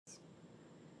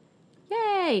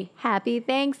Day. Happy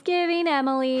Thanksgiving,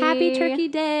 Emily. Happy Turkey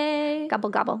Day. Gobble,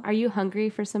 gobble. Are you hungry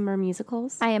for some more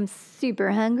musicals? I am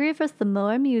super hungry for some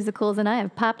more musicals, and I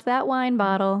have popped that wine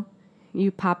bottle.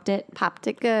 You popped it? Popped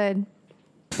it good.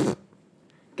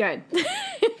 Good.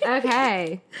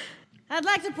 Okay. I'd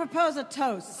like to propose a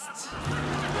toast.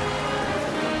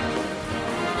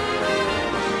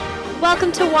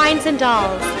 Welcome to Wines and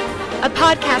Dolls, a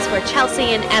podcast where Chelsea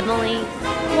and Emily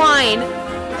wine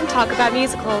and talk about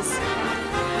musicals.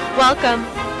 Welcome.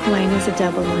 Wine is a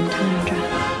double entendre.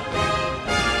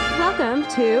 Welcome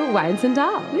to Wines and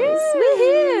Dolls.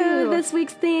 Woohoo! This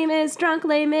week's theme is Drunk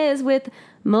Les Mis with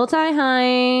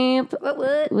multi-hype.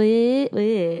 What?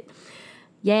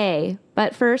 Yay.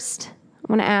 But first, I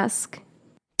want to ask,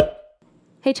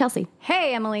 hey, Chelsea.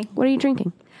 Hey, Emily. What are you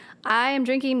drinking? I am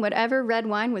drinking whatever red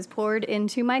wine was poured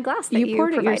into my glass that you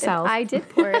poured provided. it yourself. I did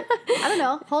pour it. I don't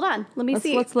know. Hold on. Let me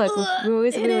see. Let's look. We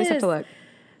always have to look.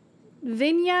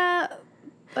 Vigna,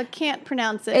 I can't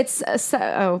pronounce it. It's,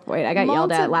 oh, wait, I got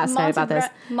yelled at last night about this.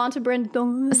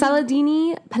 Montebrandone.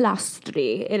 Saladini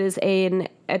Pilastri. It is an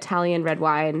Italian red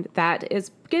wine that is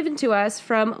given to us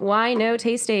from Why No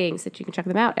Tastings, that you can check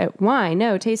them out at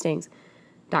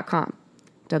whynotastings.com.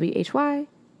 WHYKNOW.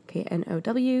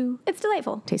 It's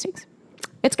delightful. Tastings.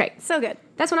 It's great. So good.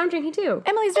 That's what I'm drinking too.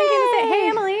 Emily's drinking the same. Hey,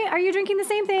 Emily, are you drinking the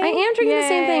same thing? I am drinking the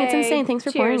same thing. It's Yay. insane. Thanks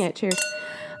for pouring it. Cheers.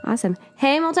 Awesome.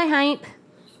 Hey, multi-hype.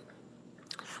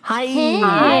 Hi.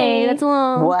 Hey, that's a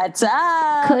little What's up?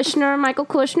 Kushner, Michael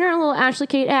Kushner, a little Ashley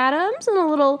Kate Adams, and a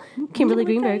little Kimberly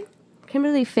Greenberg.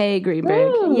 Kimberly Faye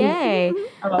Greenberg. Woo. Yay.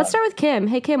 Let's start with Kim.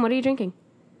 Hey, Kim, what are you drinking?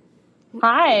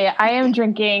 Hi, I am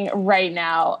drinking right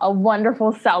now a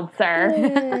wonderful seltzer.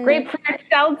 Grapefruit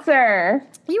seltzer.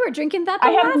 You were drinking that the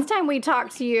last time we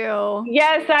talked to you.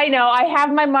 Yes, I know. I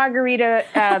have my margarita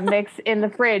mix in the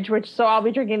fridge, so I'll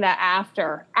be drinking that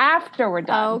after we're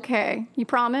done. Okay. You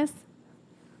promise?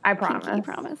 I promise. Pinky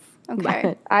promise.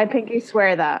 Okay. I pinky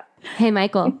swear that. Hey,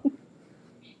 Michael.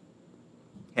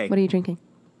 Hey, What are you drinking?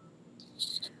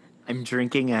 I'm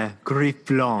drinking a Griffe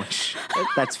Blanche.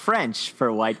 That's French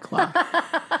for White Claw.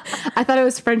 I thought it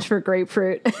was French for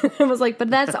grapefruit. I was like, but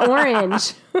that's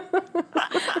orange.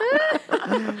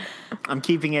 I'm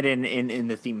keeping it in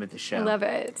the theme of the show. I love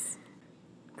it.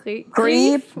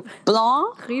 Grief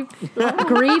Blanc. Grief.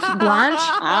 Grief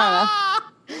Blanche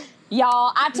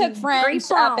Y'all, I took French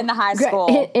up in the high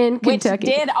school, in Kentucky.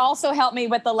 which did also help me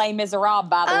with the Les Miserables,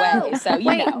 by the way. So,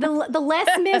 Wait, the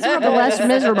less miserable. The less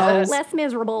miserables. Less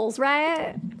miserables,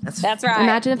 right? that's right.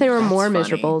 Imagine if they were more funny.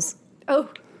 miserables. Oh.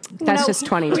 That's just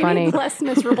 2020. We need less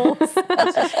miserables.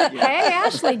 Hey,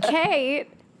 Ashley Kate.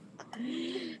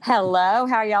 Hello,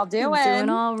 how y'all doing? Doing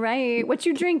all right. What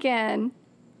you drinking?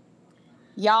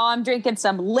 Y'all, I'm drinking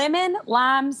some lemon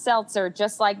lime seltzer,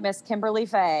 just like Miss Kimberly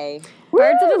Faye.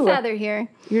 Birds of a feather here.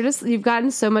 You've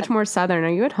gotten so much more southern. Are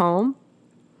you at home?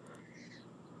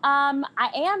 I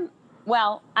am.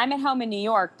 Well, I'm at home in New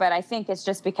York, but I think it's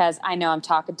just because I know I'm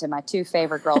talking to my two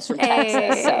favorite girls from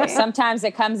Texas. So sometimes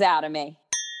it comes out of me.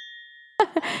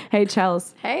 Hey,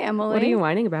 Chels. Hey, Emily. What are you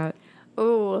whining about?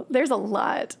 Oh, there's a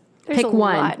lot. Pick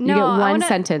one. Lot. You get one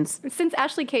sentence. Since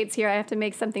Ashley Kate's here, I have to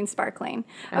make something sparkling.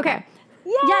 Okay.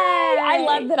 Yay! I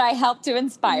love that I helped to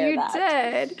inspire that. You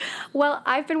did. Well,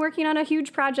 I've been working on a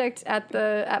huge project at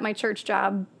my church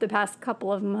job the past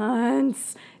couple of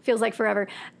months. Feels like forever.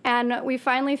 And we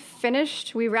finally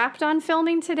finished. We wrapped on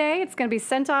filming today. It's going to be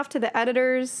sent off to the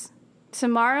editors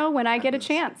tomorrow when I get a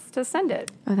chance to send it.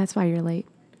 Oh, that's why you're late.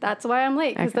 That's why I'm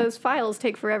late, because Okay. those files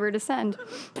take forever to send.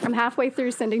 I'm halfway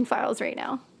through sending files right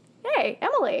now. Hey,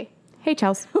 Emily. Hey,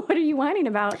 Chels. What are you whining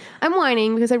about? I'm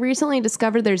whining because I recently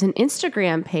discovered there's an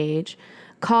Instagram page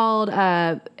called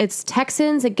it's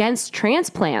Texans Against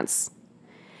Transplants.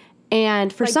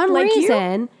 And for some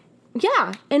reason,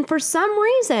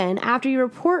 after you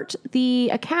report the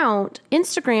account,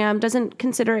 Instagram doesn't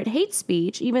consider it hate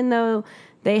speech, even though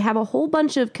they have a whole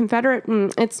bunch of Confederate.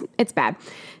 It's bad.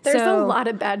 There's a lot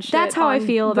of bad shit. That's how I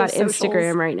feel on about the socials.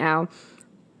 Instagram right now.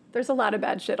 There's a lot of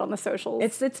bad shit on the socials.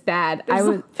 It's bad. There's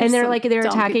They're some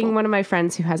dumb attacking people. one of my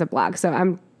friends who has a blog, so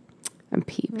I'm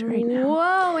peeved right now.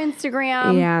 Whoa,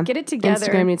 Instagram. Yeah, Get it together.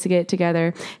 Instagram needs to get it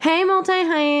together. Hey,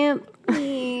 multi-hype.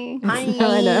 Hi. I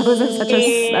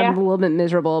know. I'm a little bit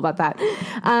miserable about that.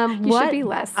 You should be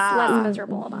less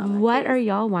miserable about it. What are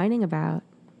y'all whining about?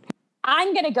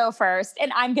 I'm going to go first,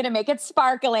 and I'm going to make it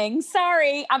sparkling.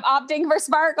 Sorry, I'm opting for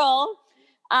sparkle.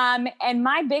 And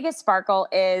my biggest sparkle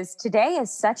is today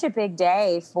is such a big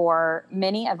day for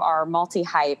many of our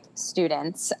multi-hype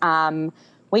students.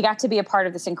 We got to be a part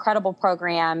of this incredible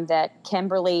program that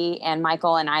Kimberly and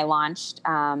Michael and I launched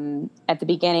at the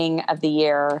beginning of the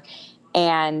year.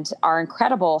 And our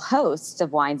incredible hosts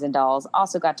of Wines and Dolls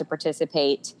also got to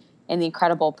participate in the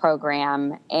incredible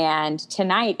program. And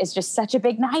tonight is just such a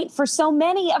big night for so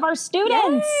many of our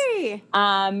students. Yay!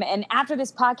 And after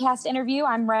this podcast interview,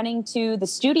 I'm running to the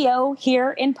studio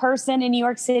here in person in New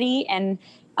York City. And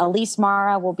Elise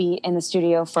Mara will be in the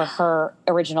studio for her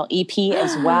original EP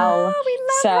as well. Oh,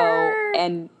 we love her.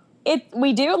 And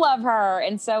we do love her.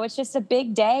 And so it's just a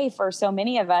big day for so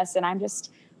many of us. And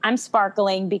I'm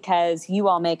sparkling because you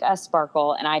all make us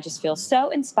sparkle. And I just feel so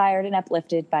inspired and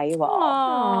uplifted by you all.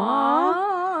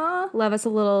 Aww. Love us a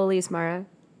little Elise Mara.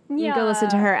 You can go listen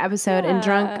to her episode in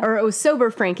Drunk, or it was Sober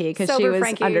Frankie, because she was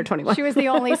Frankie. under 21. She was the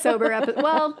only sober episode.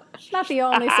 Well, not the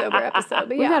only sober episode,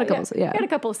 but We've had a couple, We had a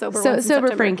couple of sober ones in Sober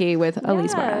September. Frankie with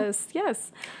Elise Mara.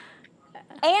 Yes.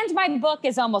 And my book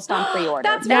is almost on pre-order.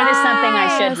 That's That is something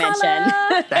I should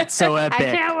mention. That's so epic.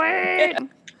 I can't wait.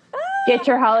 Get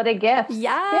your holiday gifts.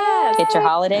 Yes. Get your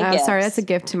holiday gifts. Sorry, that's a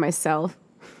gift to myself.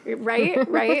 Right.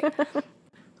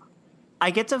 I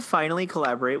get to finally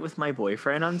collaborate with my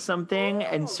boyfriend on something.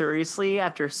 And seriously,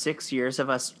 after 6 years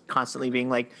of us constantly being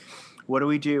like, what do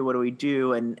we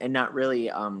do? And not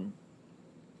really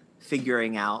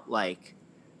figuring out like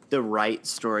the right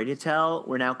story to tell.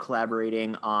 We're now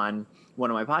collaborating on one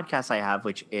of my podcasts I have,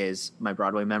 which is My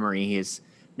Broadway Memory. He is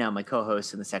now my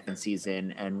co-host in the second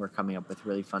season, and we're coming up with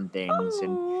really fun things. Aww.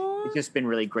 And it's just been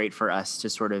really great for us to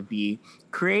sort of be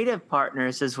creative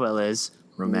partners as well as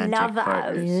romantic Love us.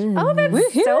 partners. Oh,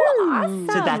 that's so awesome.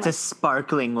 So that's a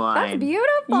sparkling wine. That's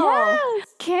beautiful. Yes.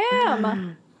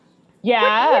 Kim,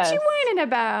 Yeah. what you whining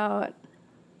about?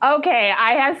 Okay,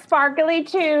 I have sparkly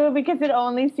too because it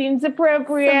only seems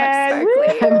appropriate. So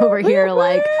much sparkly. I'm over here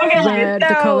like Okay, red, the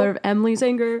so- color of Emily's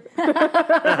anger. I'm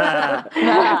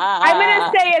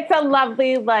gonna say it's a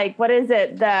lovely, like, what is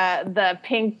it? The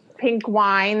pink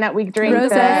wine that we drink.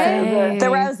 Rosé. The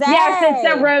rosé. Yes,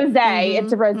 it's a rosé.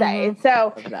 It's a rosé.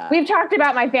 So Look at that. we've talked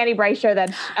about my Fanny Bryce show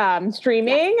that's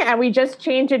streaming, and we just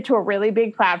changed it to a really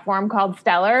big platform called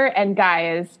Stellar. And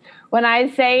guys, when I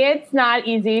say it's not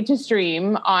easy to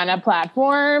stream on a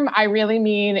platform, I really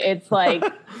mean it's like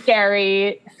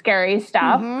scary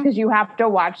stuff because you have to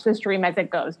watch the stream as it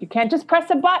goes. You can't just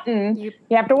press a button. You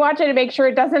have to watch it and make sure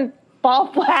it doesn't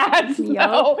fall flat.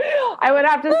 So I would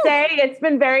have to say it's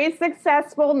been very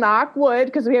successful, knock wood,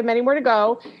 because we have many more to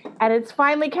go. And it's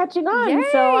finally catching on. Yay.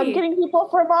 So I'm getting people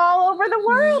from all over the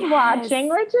world watching,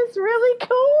 which is really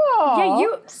cool. Yeah,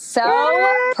 you So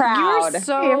proud. You're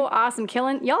so awesome.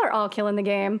 Y'all are all killing the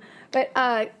game. But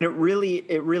It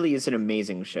really is an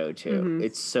amazing show too.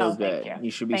 It's so good. thank you.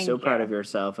 You should be Thank so proud you. of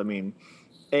yourself. I mean,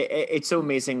 it's so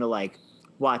amazing to like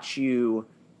watch you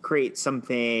create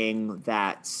something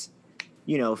that's,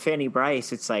 Fanny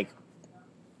Bryce. It's like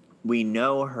we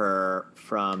know her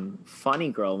from Funny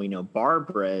Girl. We know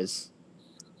Barbara's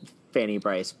Fanny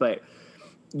Bryce, but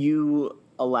you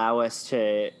allow us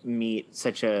to meet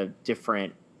such a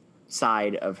different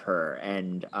side of her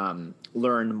and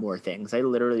learn more things. I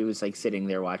literally was like sitting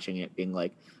there watching it being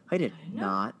like, I did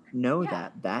not know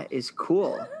that. That is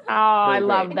cool. Oh, I Really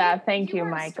love great. that. Thank you,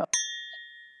 Michael.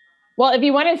 Well, if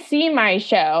you want to see my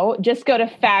show, just go to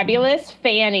Fabulous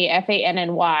Fanny,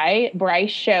 FANNY,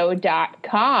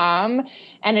 BryceShow.com.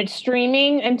 And it's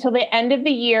streaming until the end of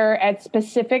the year at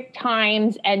specific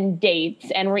times and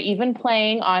dates. And we're even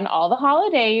playing on all the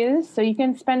holidays. So you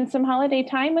can spend some holiday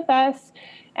time with us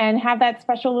and have that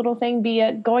special little thing be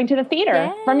going to the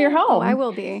theater from your home. Oh, I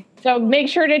will be. So make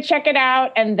sure to check it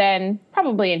out, and then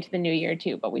probably into the new year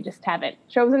too, but we just haven't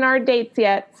chosen our dates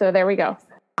yet. So there we go.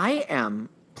 I am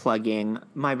plugging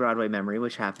My Broadway Memory,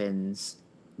 which happens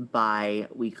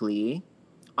bi-weekly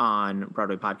on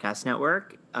Broadway Podcast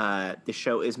Network. The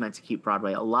show is meant to keep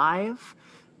Broadway alive.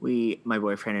 My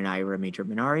boyfriend and I, Remy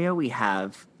Germanario, we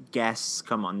have guests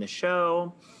come on the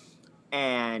show,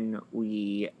 and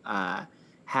we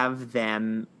have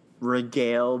them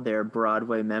regale their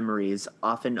Broadway memories,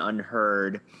 often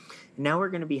unheard. Now we're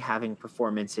going to be having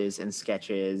performances and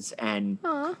sketches and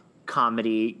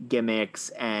comedy gimmicks,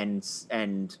 and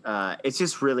it's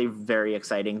just really very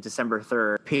exciting. December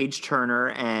 3rd, Paige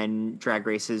Turner and Drag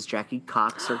Race's Jackie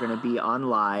Cox are going to be on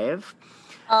live.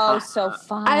 Oh, so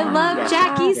fun. I love Yes,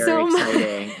 Jackie very so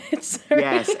exciting. much.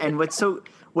 Yes, and what's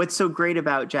so great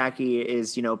about Jackie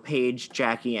is, Paige,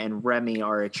 Jackie, and Remy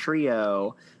are a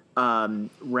trio.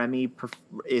 Remy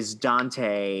is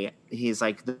Dante. He's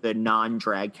like the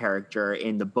non-drag character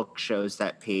in the book shows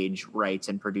that Paige writes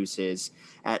and produces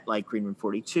at like Greenwood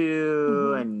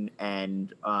 42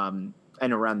 and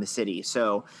around the city.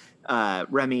 So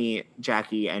Remy,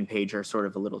 Jackie, and Paige are sort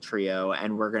of a little trio,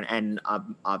 and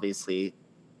obviously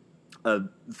a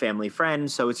family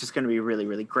friend. So it's just going to be really,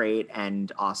 really great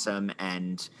and awesome.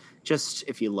 And just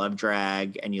if you love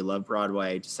drag and you love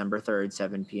Broadway, December 3rd,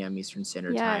 7 p.m. Eastern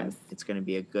Standard Time. It's going to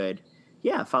be a good,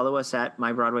 follow us at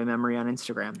My Broadway Memory on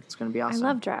Instagram. It's going to be awesome. I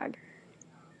love drag.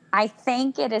 I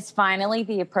think it is finally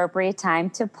the appropriate time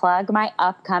to plug my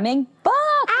upcoming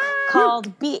book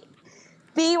called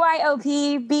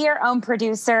BYOP, Be Your Own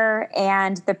Producer.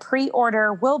 And the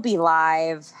pre-order will be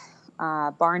live,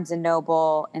 Barnes &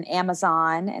 Noble and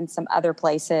Amazon and some other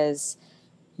places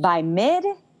by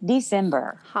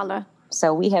mid-December. Holla.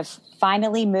 So we have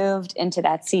finally moved into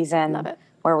that season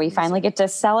where we finally get to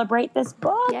celebrate this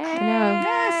book.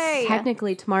 Yay!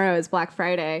 Technically, tomorrow is Black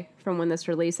Friday from when this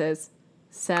releases.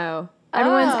 So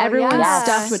everyone's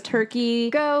stuffed with turkey.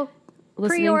 Go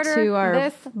listening pre-order to our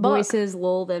this book. voices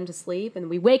lull them to sleep, and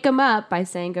we wake them up by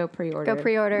saying go pre-order. Go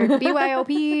pre-order.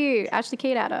 BYOP, Ashley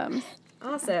Kate Adams.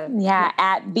 Awesome. Yeah,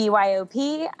 at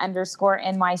BYOP_NYC.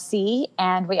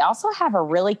 And we also have a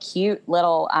really cute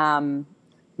little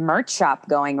merch shop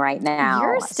going right now.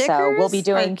 Your stickers so we'll be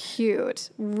doing are cute.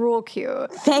 Real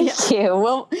cute. Thank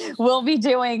you. We'll be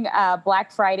doing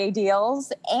Black Friday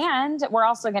deals, and we're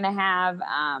also going to have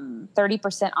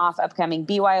 30% off upcoming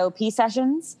BYOP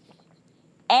sessions.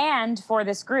 And for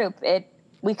this group,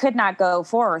 we could not go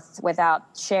forth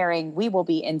without sharing. We will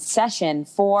be in session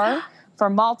for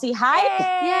Multi-Hype.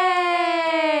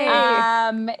 Yay!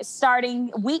 Starting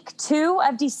week 2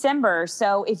 of December.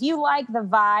 So if you like the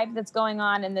vibe that's going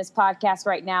on in this podcast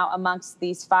right now amongst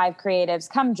these 5 creatives,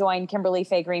 come join Kimberly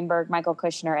Faye Greenberg, Michael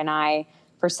Kushner, and I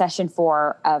for session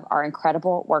 4 of our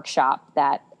incredible workshop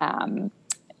that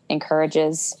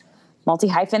encourages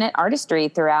multi-hyphenate artistry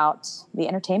throughout the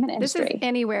entertainment industry. This is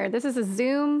anywhere. This is a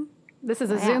Zoom. This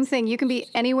is a Zoom thing. You can be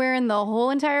anywhere in the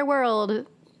whole entire world.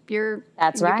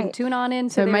 That's right. You can tune on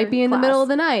into So it might be in the middle of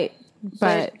the night,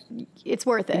 but it's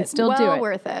worth it. Still do it.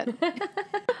 Worth it.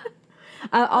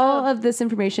 All of this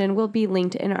information will be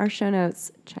linked in our show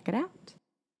notes. Check it out.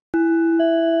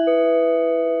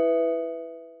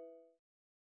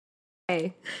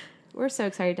 Hey, we're so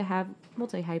excited to have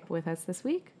Multi-Hype with us this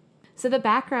week. So the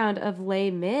background of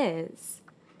Les Mis.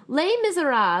 Les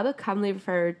Misérables, commonly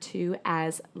referred to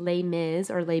as Les Mis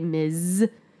or Les Mis,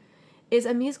 is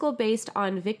a musical based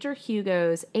on Victor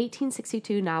Hugo's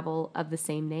 1862 novel of the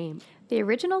same name. The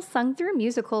original sung-through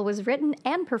musical was written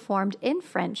and performed in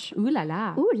French. Ooh la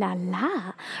la. Ooh la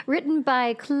la. Written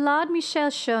by Claude Michel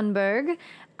Schoenberg,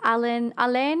 Alain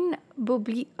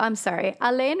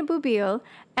Boublil,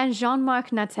 and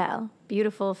Jean-Marc Natel.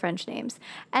 Beautiful French names.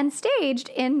 And staged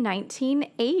in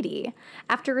 1980.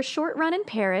 After a short run in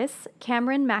Paris,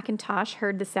 Cameron Mackintosh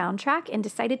heard the soundtrack and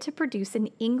decided to produce an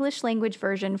English-language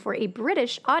version for a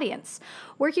British audience.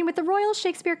 Working with the Royal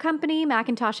Shakespeare Company,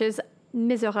 Mackintosh's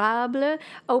Misérables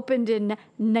opened in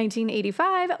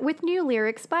 1985 with new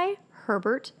lyrics by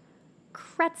Herbert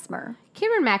Kretzmer.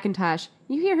 Cameron Mackintosh,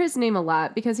 you hear his name a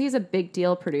lot because he's a big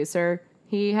deal producer.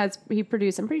 He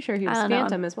produced, I'm pretty sure he was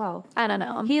Phantom as well. I don't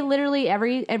know. He literally,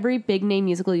 every big name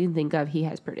musical you can think of, he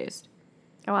has produced.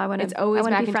 Oh, I want to. It's always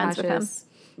be friends with him.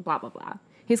 Blah, blah, blah.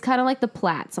 He's kind of like the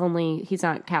Platts, only he's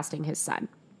not casting his son.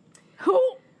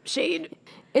 Oh, shade.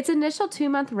 Its initial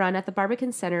 2-month run at the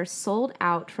Barbican Center sold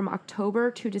out from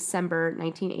October to December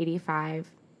 1985.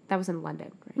 That was in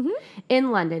London, right? Mm-hmm.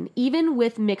 In London, even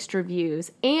with mixed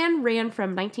reviews, and ran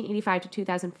from 1985 to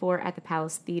 2004 at the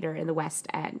Palace Theatre in the West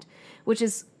End, which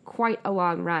is quite a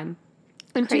long run.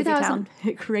 In Crazy town.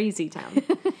 Crazy town.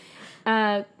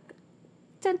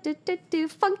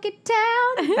 Funky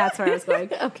town. That's where I was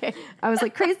going. Okay. I was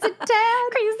like, crazy town.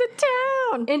 Crazy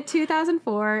town. In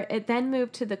 2004, it then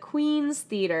moved to the Queen's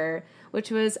Theatre,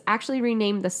 which was actually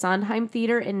renamed the Sondheim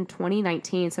Theatre in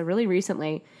 2019, so really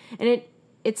recently. And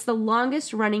it's the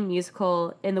longest running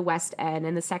musical in the West End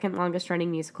and the second longest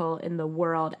running musical in the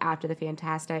world after The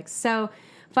Fantastics. So,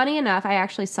 funny enough, I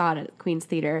actually saw it at Queen's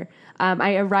Theatre.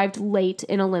 I arrived late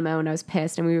in a limo and I was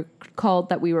pissed, and we were called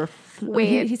that we were...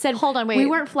 Wait. He said, hold on, wait. We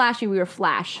weren't flashy, we were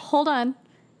Flash. Hold on.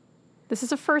 This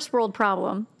is a first world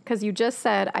problem, because you just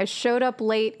said I showed up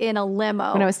late in a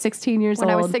limo. When I was 16 years old.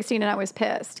 When I was 16 and I was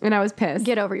pissed. And I was pissed.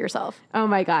 Get over yourself. Oh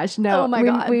my gosh, no. Oh my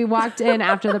God. We walked in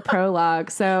after the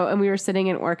prologue, and we were sitting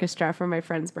in orchestra for my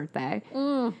friend's birthday.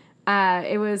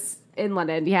 It was in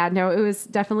London. Yeah, no, it was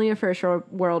definitely a first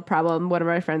world problem. One of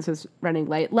my friends was running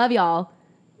late. Love y'all.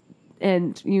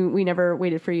 And we never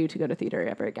waited for you to go to theater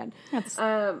ever again. That's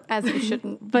as you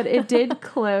shouldn't. But it did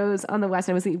close on the West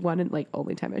End. It was the one and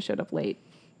only time I showed up late.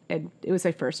 And it was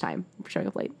my first time showing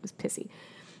up late. It was pissy.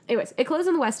 Anyways, it closed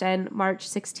on the West End March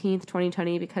 16th,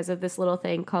 2020 because of this little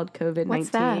thing called COVID-19.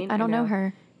 What's that? I don't know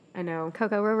her. I know.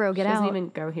 Coco Roro, get She doesn't out. even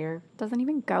go here. Doesn't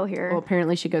even go here. Well,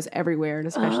 apparently she goes everywhere, and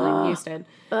especially in Houston.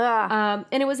 And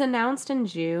it was announced in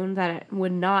June that it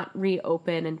would not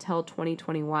reopen until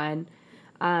 2021,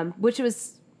 which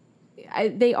was...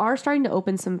 they are starting to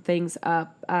open some things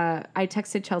up. I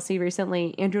texted Chelsea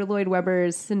recently. Andrew Lloyd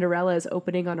Webber's Cinderella is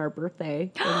opening on our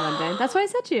birthday in London. That's why I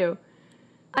said to you.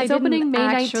 It's opening May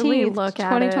 19th,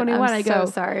 2021. I'm so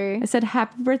sorry. I said,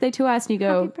 happy birthday to us. And you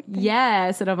go,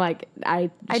 yes. And I'm like,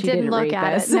 I she didn't look read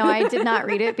at this. it. No, I did not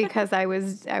read it because I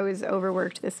was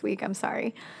overworked this week. I'm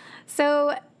sorry.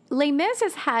 So Les Mis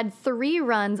has had 3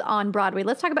 runs on Broadway. You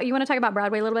want to talk about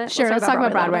Broadway a little bit? Sure, let's talk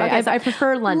about Broadway. Okay, I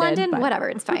prefer London. London, but. whatever,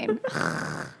 it's fine.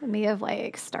 We have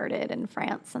started in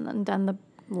France and then done the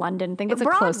London thing. It's but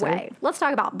Broadway. closer. Let's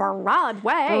talk about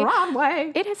Broadway.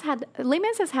 Broadway. Les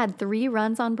Mis has had 3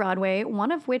 runs on Broadway,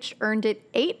 one of which earned it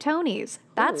 8 Tonys.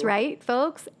 That's right,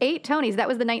 folks. 8 Tonys. That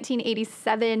was the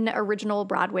 1987 original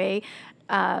Broadway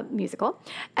musical.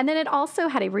 And then it also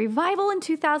had a revival in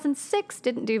 2006.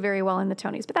 Didn't do very well in the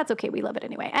Tonys, but that's okay. We love it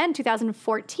anyway. And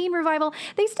 2014 revival.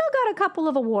 They still got a couple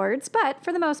of awards, but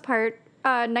for the most part,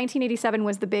 1987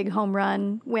 was the big home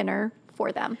run winner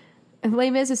for them.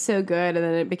 Les Mis is so good, and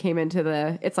then it became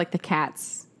into it's like the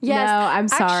Cats. Yes, no, I'm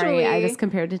sorry. actually- I just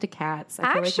compared it to Cats. I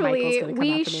feel like Michael's Actually, gonna come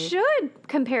we after me. should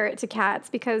compare it to Cats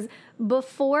because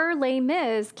before Les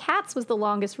Mis, Cats was the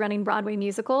longest running Broadway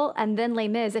musical, and then Les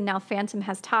Mis, and now Phantom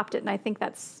has topped it, and I think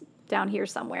that's down here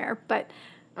somewhere. But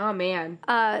Oh, man.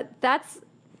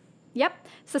 yep,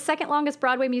 it's the second longest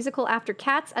Broadway musical after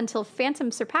Cats until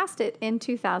Phantom surpassed it in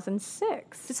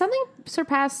 2006. Did something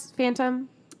surpass Phantom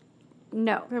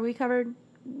No, that we covered?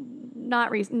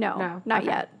 not No, not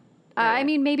okay. yet. I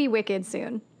mean, maybe Wicked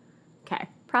soon. Okay.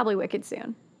 Probably Wicked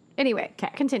soon. Anyway,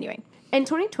 continuing. In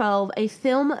 2012, a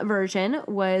film version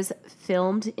was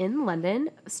filmed in London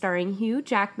starring Hugh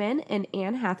Jackman and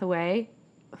Anne Hathaway,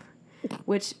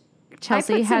 which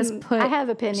Chelsea I have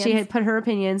opinions. She had put her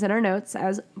opinions in her notes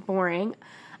as boring.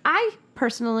 I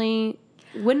personally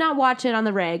would not watch it on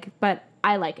the reg, but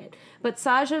I like it. But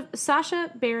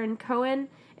Sacha Baron Cohen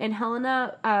and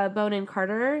Helena Bonham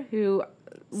Carter, who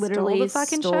literally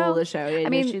stole the show. I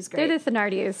mean, she's great. they're the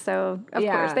Thenardiers, so of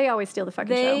Yeah. course they always steal the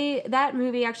fucking show. That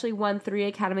movie actually won 3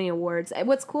 Academy Awards.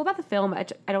 What's cool about the film, I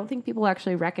don't think people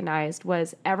actually recognized,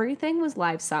 was everything was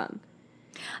live sung.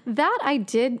 That I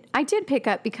did pick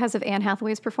up because of Anne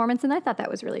Hathaway's performance, and I thought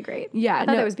that was really great. Yeah, I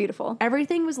thought that was beautiful.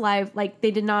 Everything was live. Like,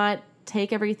 they did not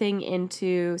take everything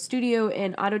into studio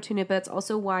and auto-tune it, but that's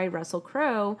also why Russell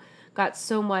Crowe got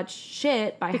so much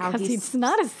shit by how he's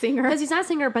not a singer. Because he's not a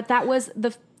singer, but that was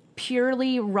the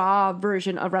purely raw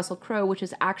version of Russell Crowe, which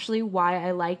is actually why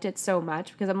I liked it so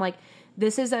much, because I'm like,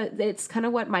 it's kind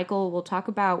of what Michael will talk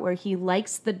about, where he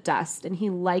likes the dust and he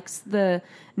likes the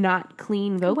not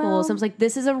clean vocals. Well, I was like,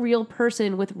 this is a real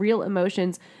person with real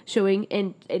emotions showing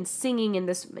and singing in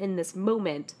this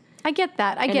moment. I get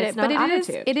that. I get it's it. But not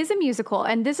it is a musical,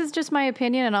 and this is just my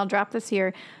opinion, and I'll drop this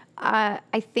here.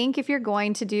 I think if you're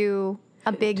going to do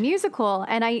a big musical,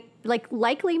 and I like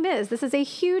Les Mis, this is a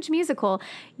huge musical,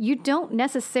 you don't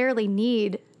necessarily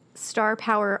need star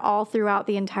power all throughout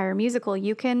the entire musical.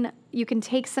 You can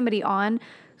take somebody on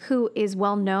who is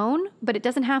well known, but it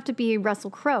doesn't have to be Russell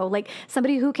Crowe, like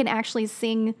somebody who can actually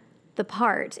sing the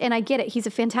part. And I get it. He's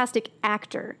a fantastic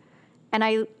actor. And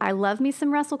I love me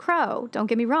some Russell Crowe, don't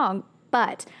get me wrong,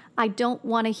 but I don't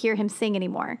want to hear him sing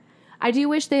anymore. I do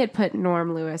wish they had put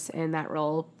Norm Lewis in that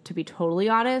role, to be totally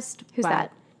honest. Who's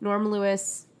that? Norm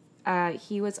Lewis,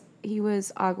 he was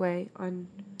Agwe on...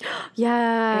 Yes.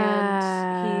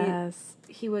 And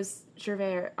he was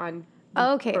Gervais on...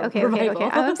 Okay. I'm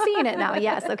seeing it now.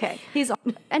 Yes, okay.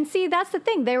 And see, that's the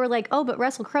thing. They were like, oh, but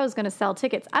Russell Crowe's going to sell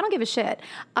tickets. I don't give a shit.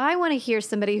 I want to hear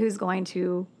somebody who's going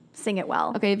to sing it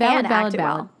well. Okay, valid.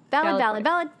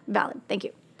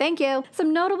 Thank you.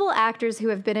 Some notable actors who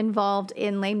have been involved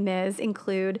in Les Mis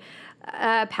include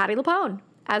Patti LuPone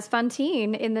as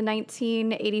Fantine in the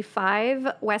 1985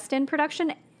 West End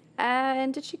production.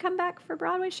 And did she come back for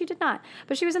Broadway? She did not.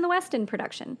 But she was in the West End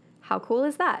production. How cool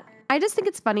is that? I just think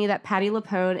it's funny that Patti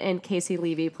LuPone and Casey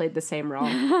Levy played the same role.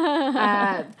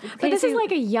 But this is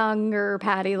like a younger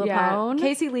Patti LuPone. Yeah,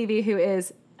 Casey Levy, who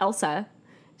is Elsa,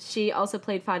 she also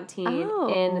played Fantine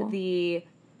in the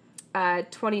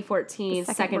 2014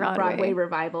 second Broadway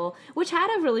revival, which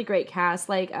had a really great cast,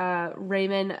 like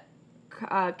Raymond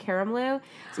Karamlu.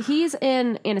 So he's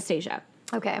in Anastasia.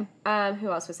 Okay. Who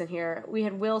else was in here? We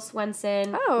had Will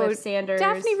Swenson, Liv Sanders.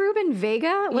 Daphne Rubin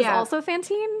Vega was also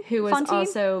Fantine. Who was Fantine?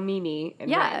 also Mimi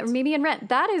in Rent. Mimi in Rent.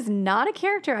 That is not a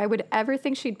character I would ever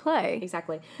think she'd play.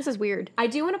 Exactly. This is weird. I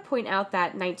do want to point out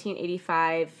that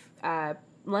 1985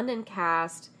 London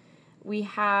cast We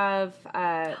have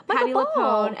Patti Ball.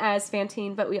 LuPone as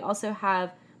Fantine, but we also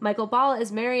have Michael Ball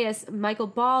as Marius. Michael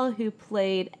Ball, who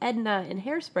played Edna in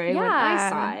Hairspray when I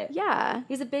saw it. Yeah.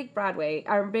 He's a big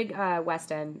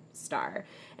West End star.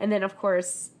 And then, of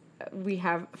course, we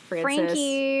have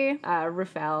Frankie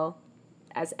Ruffelle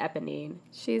as Eponine.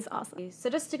 She's awesome. So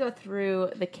just to go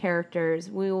through the characters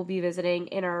we will be visiting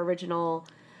in our original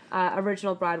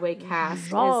Broadway cast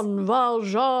Jean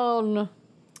Valjean.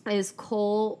 is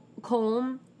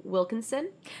Colm Wilkinson.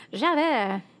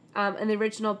 Javert. And the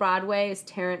original Broadway is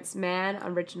Terrence Mann.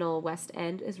 Original West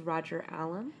End is Roger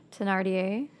Allam.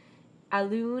 Thénardier.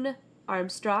 Alun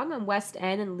Armstrong on West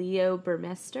End and Leo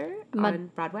Burmester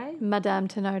on Broadway. Madame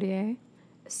Thénardier.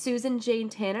 Susan Jane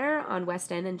Tanner on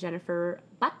West End and Jennifer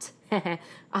Butt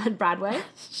on Broadway.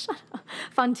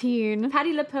 Fantine.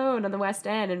 Patti LuPone on the West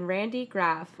End and Randy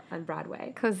Graff on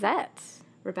Broadway. Cosette.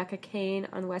 Rebecca Kane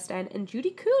on West End and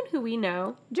Judy Kuhn, who we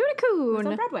know, Judy was on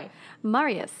Kuhn. Broadway.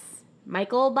 Marius.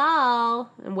 Michael Ball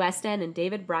on West End and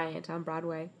David Bryant on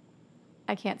Broadway.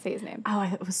 I can't say his name. Oh,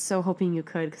 I was so hoping you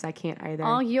could because I can't either.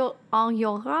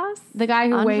 Enjolras? The guy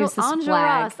who waves the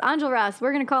flag. Angel Ross.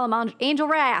 We're going to call him Angel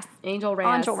Ross. Angel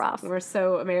Ross. Angel Ross. We're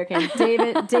so American.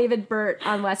 David Burt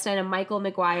on West End and Michael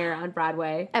McGuire on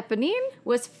Broadway. Eponine.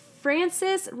 Was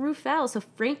Francis Ruffelle, so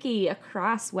Frankie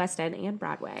across West End and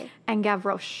Broadway. And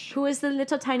Gavroche. Who is the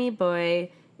little tiny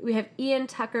boy. We have Ian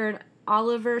Tucker and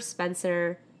Oliver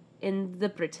Spencer in the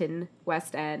Britain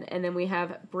West End. And then we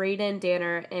have Braden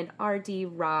Danner and R.D.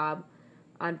 Robb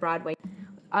on Broadway.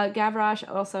 Gavroche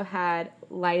also had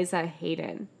Liza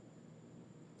Hayden,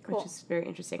 which is very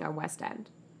interesting on West End.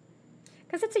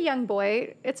 Because it's a young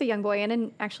boy. It's a young boy,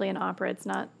 and actually an opera. It's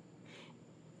not.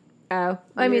 Oh,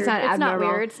 I mean, it's not abnormal.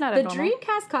 Not weird. It's not the abnormal.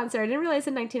 Dreamcast concert, I didn't realize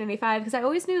in 1995, because I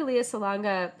always knew Leah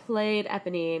Salonga played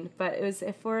Eponine, but it was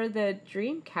for the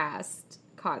Dreamcast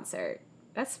concert.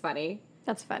 That's funny.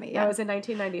 That's funny, yeah. That was in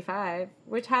 1995,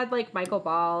 which had, like, Michael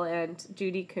Ball and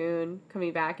Judy Kuhn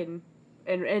coming back and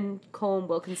Colm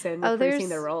Wilkinson reprising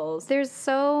their roles. There's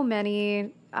so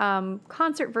many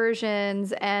concert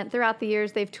versions, and throughout the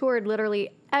years, they've toured literally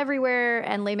everywhere,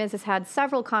 and Les Mis has had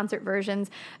several concert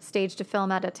versions, stage to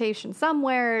film adaptation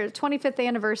somewhere, 25th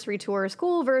anniversary tour,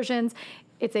 school versions.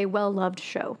 It's a well-loved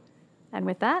show. And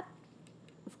with that,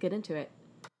 let's get into it.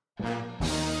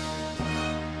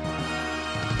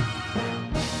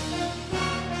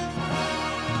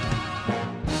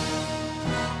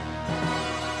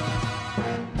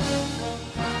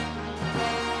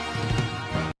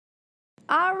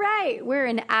 All right, we're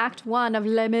in Act 1 of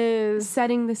Les Mis.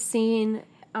 Setting the scene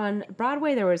on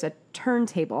Broadway, there was a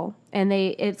turntable, and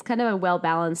it's kind of a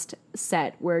well-balanced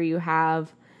set where you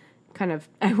have kind of,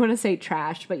 I want to say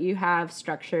trash, but you have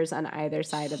structures on either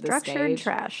side of the stage. Structured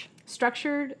trash.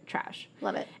 Structured trash.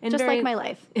 Love it. And just like my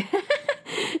life.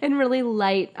 And really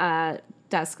light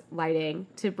dusk lighting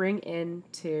to bring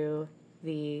into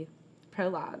the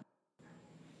prologue.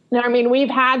 No, I mean, we've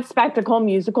had spectacle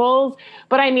musicals,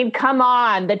 but I mean, come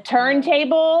on, the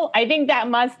turntable, I think that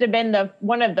must have been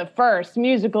one of the first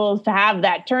musicals to have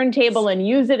that turntable and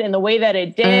use it in the way that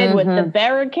it did with the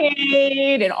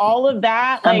barricade and all of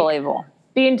that. Unbelievable.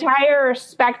 The entire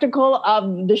spectacle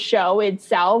of the show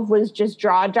itself was just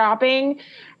jaw-dropping.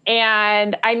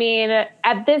 And I mean,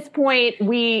 at this point,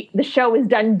 the show is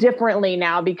done differently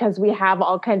now because we have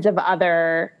all kinds of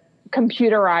other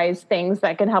computerized things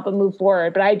that can help it move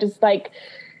forward. But I just it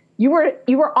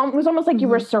was almost like you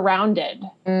were surrounded.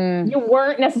 You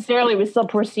weren't necessarily, it was still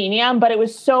proscenium, but it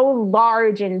was so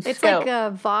large in scope. It's like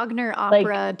a Wagner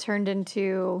opera turned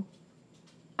into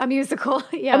a musical.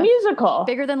 Yeah. A musical.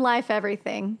 Bigger than life,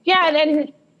 everything. Yeah.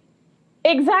 And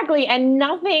exactly. And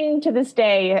nothing to this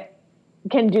day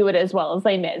can do it as well as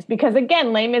Les Mis. Because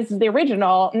again, Les Mis is the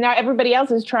original. Now everybody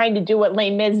else is trying to do what Les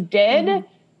Mis did.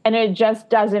 And it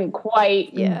just doesn't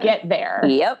quite get there.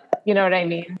 Yep. You know what I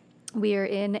mean? We are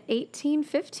in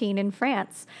 1815 in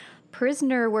France.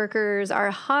 Prisoner workers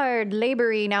are hard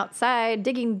laboring outside,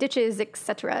 digging ditches,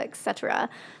 etc., etc.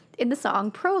 In the song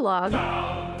Prologue.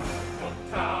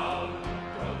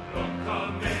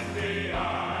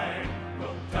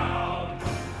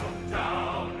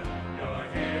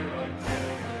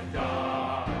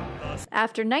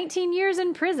 After 19 years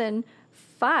in prison,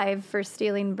 5 for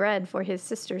stealing bread for his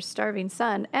sister's starving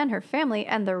son and her family,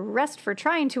 and the rest for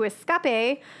trying to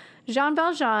escape, Jean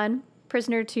Valjean,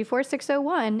 prisoner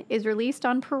 24601, is released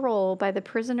on parole by the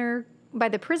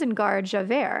prison guard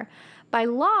Javert. By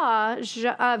law,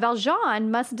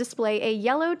 Valjean must display a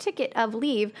yellow ticket of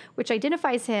leave, which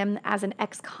identifies him as an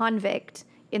ex-convict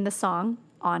in the song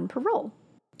On Parole.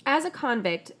 As a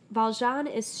convict, Valjean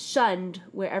is shunned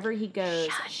wherever he goes.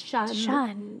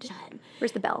 Shunned.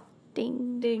 Where's the bell?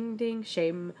 Ding. Ding, ding,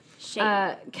 shame.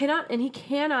 Shame. He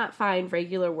cannot find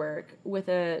regular work with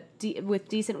with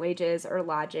decent wages or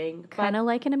lodging. Kind of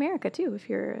like in America, too, if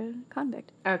you're a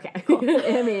convict. Okay.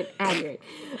 I mean, accurate.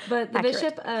 But the Accurate.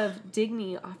 Bishop of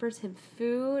Digny offers him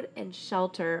food and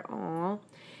shelter. Aww.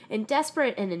 And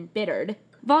desperate and embittered,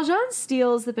 Valjean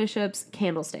steals the bishop's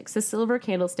candlesticks, the silver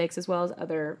candlesticks, as well as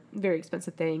other very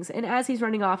expensive things. And as he's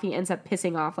running off, he ends up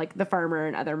pissing off like the farmer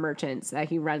and other merchants that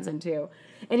he runs into.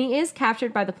 And he is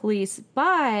captured by the police,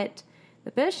 but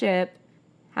the bishop,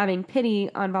 having pity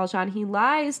on Valjean, he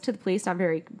lies to the police, not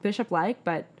very bishop-like,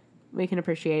 but we can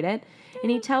appreciate it.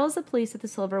 And he tells the police that the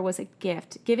silver was a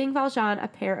gift, giving Valjean a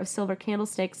pair of silver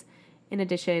candlesticks in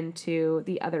addition to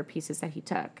the other pieces that he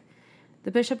took.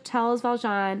 The bishop tells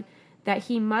Valjean that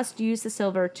he must use the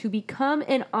silver to become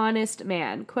an honest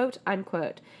man, quote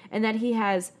unquote, and that he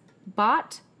has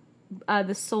bought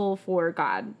the soul for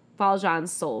God,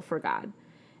 Valjean's soul for God.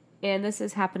 And this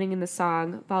is happening in the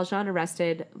song Valjean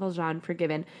Arrested, Valjean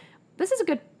Forgiven. This is a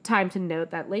good time to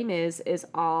note that Les Mis is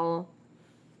all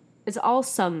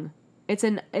sung. It's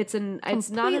not an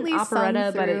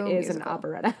operetta, but it is an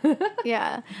operetta.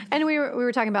 Yeah. And we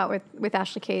were talking about with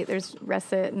Ashley Kate, there's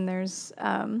recit and there's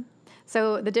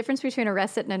so the difference between a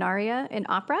recit and an aria in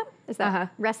opera is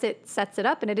that recit sets it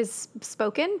up and it is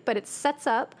spoken, but it sets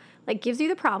up, like gives you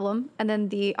the problem, and then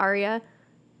the aria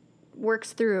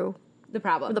works through the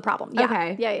problem. Yeah.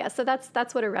 Okay. Yeah. So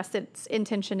that's what a recit's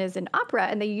intention is in opera,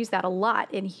 and they use that a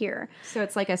lot in here. So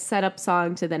it's like a setup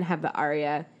song to then have the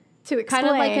aria. To explain,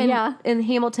 kind of like in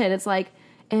Hamilton, it's like,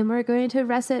 and we're going to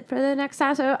recit for the next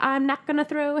time, so I'm not going to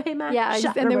throw him a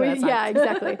shot. And then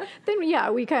exactly.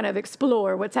 Then we kind of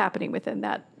explore what's happening within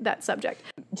that subject.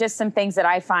 Just some things that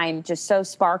I find just so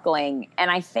sparkling. And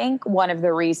I think one of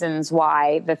the reasons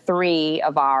why the 3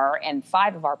 of our and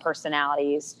 5 of our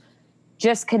personalities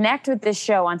just connect with this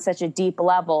show on such a deep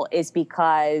level is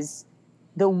because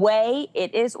the way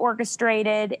it is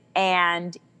orchestrated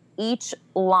and each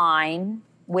line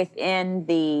within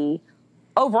the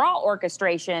overall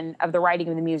orchestration of the writing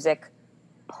of the music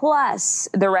plus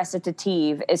the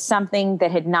recitative is something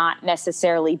that had not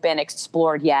necessarily been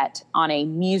explored yet on a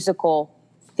musical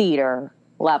theater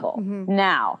level. Mm-hmm.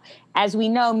 Now, as we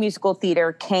know, musical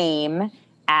theater came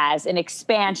as an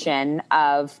expansion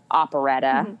of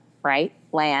operetta, right?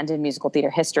 Land in musical theater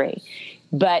history.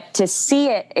 But to see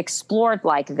it explored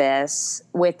like this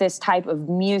with this type of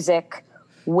music,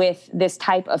 with this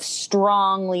type of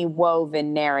strongly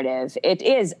woven narrative, it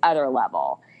is other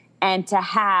level. And to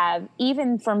have,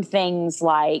 even from things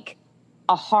like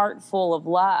A Heart Full of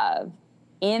Love,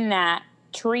 in that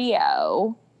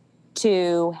trio,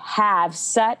 to have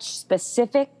such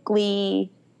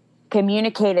specifically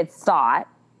communicated thought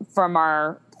from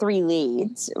our 3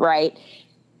 leads, right?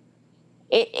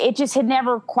 It just had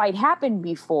never quite happened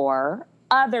before,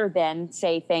 other than,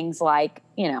 say, things like,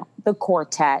 the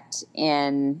quartet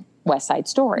in West Side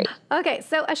Story. Okay,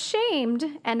 so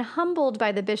ashamed and humbled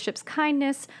by the bishop's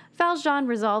kindness, Valjean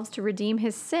resolves to redeem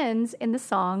his sins in the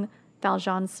song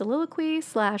Valjean's Soliloquy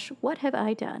 / What Have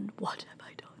I Done? What have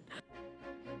I done?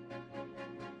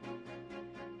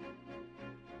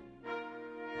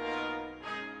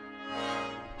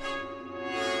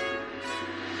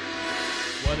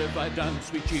 What have I done,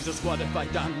 sweet Jesus, what have I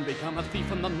done? Become a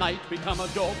thief in the night, become a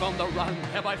dog on the run.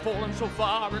 Have I fallen so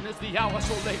far, and is the hour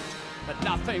so late, that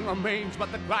nothing remains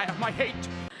but the cry of my hate?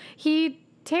 He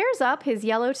tears up his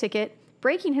yellow ticket,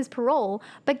 breaking his parole,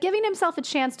 but giving himself a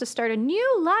chance to start a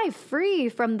new life free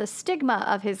from the stigma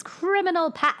of his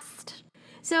criminal past.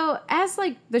 So as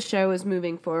the show is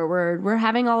moving forward, we're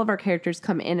having all of our characters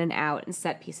come in and out, and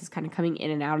set pieces kind of coming in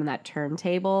and out on that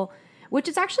turntable, which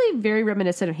is actually very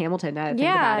reminiscent of Hamilton. Now that I think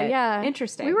about it. Yeah.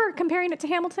 Interesting. We were comparing it to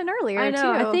Hamilton earlier. I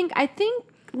know. Too. I think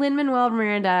Lin-Manuel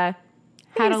Miranda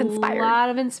had a lot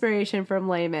of inspiration from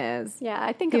Les Mis. Yeah,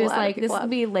 I think he a was lot like, of this would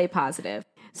be lay positive.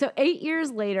 So 8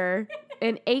 years later,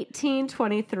 in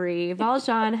 1823,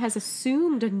 Valjean has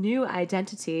assumed a new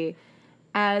identity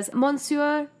as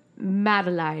Monsieur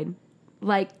Madeleine,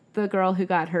 like the girl who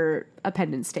got her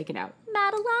appendix taken out.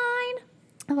 Madeleine.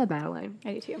 I love Madeleine.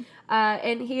 I do too.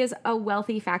 And he is a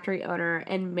wealthy factory owner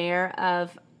and mayor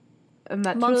of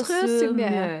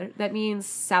Montreux-sur-Mer. That means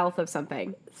south of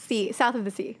something. Sea, south of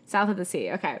the sea. South of the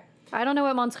sea, okay. I don't know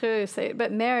what Montreux is,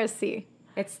 but Mer is sea.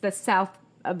 It's the south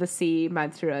of the sea,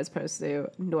 Montreux, as opposed to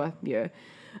North-Mieux.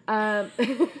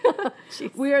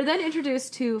 We are then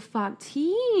introduced to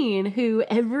Fantine, who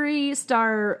every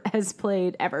star has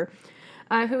played ever,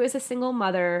 who is a single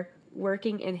mother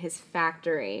working in his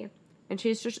factory. and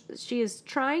she is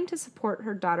trying to support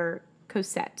her daughter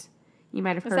Cosette. You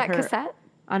might have heard her cassette?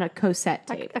 On a Cosette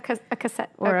tape, A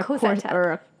cassette or a corset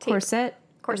tape. corset.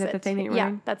 Is that the thing that you're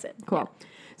wearing? Yeah, that's it. Cool. Yeah.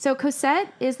 So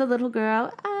Cosette is the little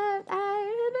girl. I'm in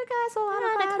a castle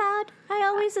on a cloud. I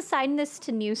always assign this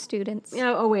to new students. You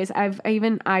know, always.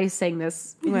 I sang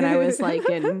this when I was like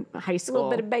in high A school. little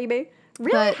bit of baby.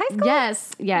 Really? But High school?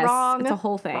 yes. Wrong. It's a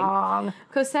whole thing. Wrong.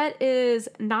 Cosette is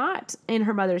not in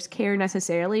her mother's care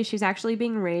necessarily. She's actually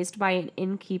being raised by an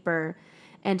innkeeper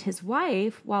and his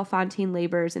wife while Fantine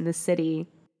labors in the city.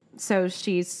 So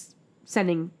she's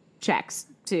sending checks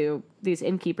to these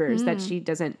innkeepers that she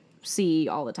doesn't see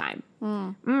all the time.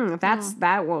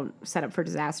 That won't set up for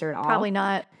disaster at all. Probably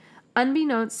not.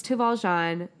 Unbeknownst to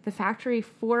Valjean, the factory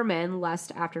foreman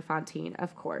lust after Fantine,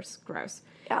 of course. Gross.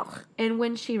 Ugh. And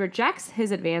when she rejects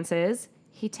his advances,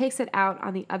 he takes it out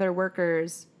on the other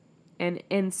workers,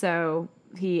 and so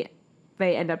they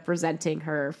end up resenting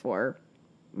her for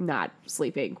not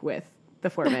sleeping with the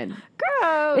foreman.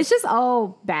 Gross. It's just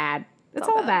all bad. It's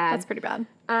all bad. That's pretty bad.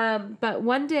 But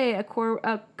one day, a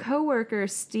coworker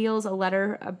steals a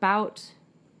letter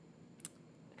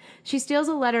She steals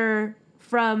a letter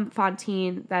from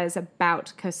Fantine that is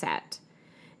about Cosette,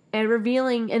 and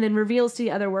then reveals to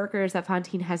the other workers that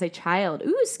Fantine has a child.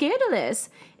 Ooh, scandalous!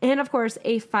 And of course,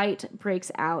 a fight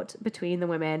breaks out between the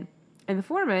women, and the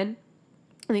foreman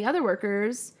and the other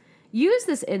workers use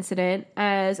this incident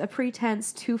as a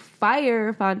pretense to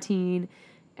fire Fantine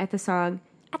at the song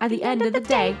At the End of the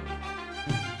Day.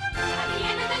 At the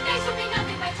end of the day, she'll be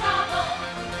nothing but trouble.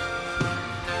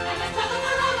 And there's trouble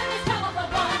for all, and there's trouble for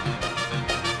one.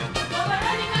 While we're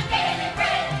earning our daily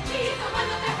bread, she's the one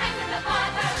with her hands in the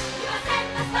father. You must send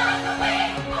the stars away,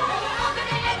 or we're all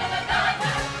gonna end up a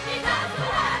daughter. She's us who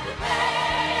have to pay.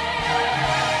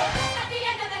 At the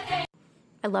end of the day.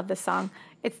 I love this song.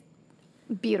 It's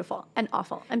beautiful and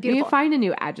awful and You beautiful. find a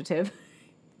new adjective.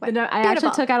 What? No, I actually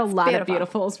Beautiful. took out a lot of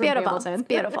Beautiful. beautifuls from Hamilton. It's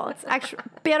beautiful. It's actually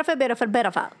beautiful.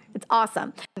 It's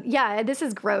awesome. Yeah, this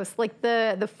is gross. Like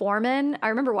the foreman, I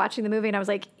remember watching the movie and I was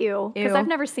like, ew. Because Ew. I've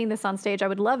never seen this on stage. I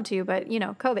would love to, but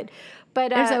COVID. But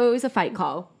There's always a fight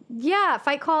call. yeah,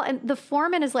 fight call. And the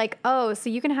foreman is like, oh, so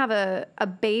you can have a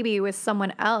baby with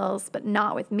someone else, but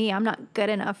not with me. I'm not good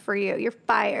enough for you. You're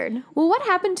fired. Well, what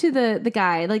happened to the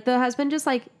guy? Like the husband just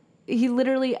he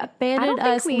literally abandoned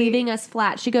us, leaving us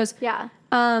flat. She goes, Yeah.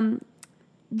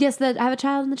 yes, that I have a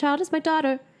child and the child is my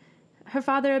daughter. Her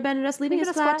father abandoned us, leaving us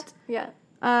flat. Yeah.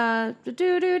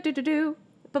 Do.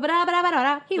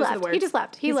 He left. He just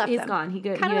left. He left. He's them. gone. He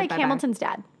good. Kind of like Hamilton's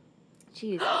dad.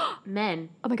 Jeez, men.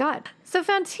 Oh my God. So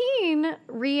Fantine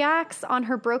reacts on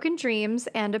her broken dreams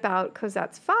and about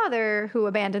Cosette's father, who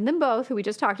abandoned them both, who we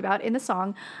just talked about in the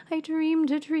song, I dreamed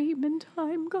a dream in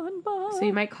time gone by. So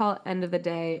you might call End of the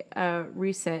Day a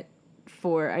reset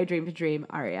for I Dreamed a Dream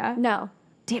aria. No.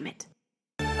 Damn it.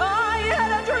 I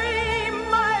had a dream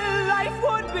my life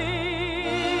would be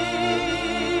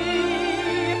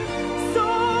so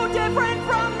different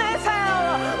from this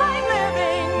hell I'm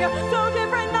living, so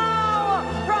different now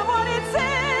from what it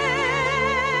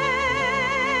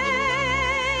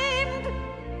seemed.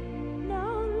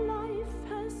 Now life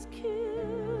has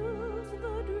killed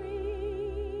the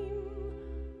dream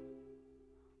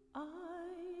I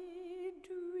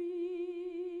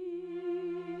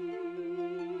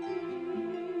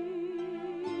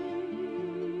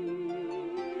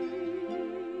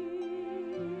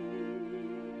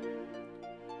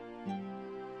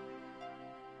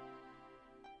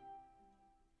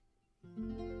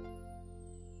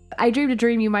I Dreamed a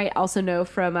Dream you might also know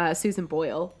from Susan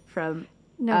Boyle from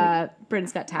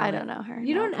Britain's Got Talent. I don't know her.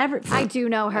 You no. don't ever... I do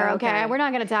know her. Okay. We're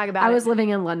not going to talk about it. I was living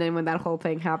in London when that whole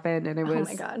thing happened, and it was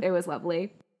my God. It was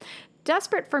lovely.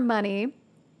 Desperate for money,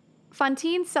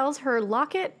 Fantine sells her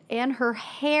locket and her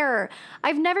hair.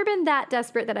 I've never been that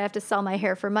desperate that I have to sell my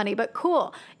hair for money, but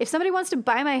cool. If somebody wants to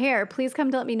buy my hair, please come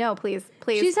to let me know, please.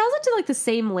 She sells it to like the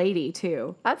same lady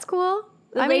too. That's cool.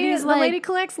 The I mean, lady's the like- lady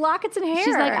collects lockets and hair.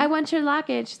 She's like, I want your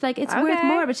locket. She's like, it's worth Okay.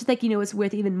 more, but she's like, it's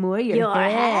worth even more. Your hair.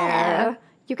 hair.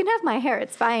 You can have my hair.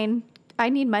 It's fine. I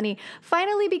need money.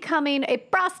 Finally becoming a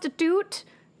prostitute,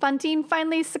 Fantine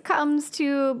finally succumbs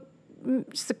to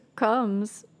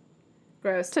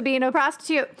Gross. being a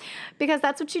prostitute, because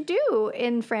that's what you do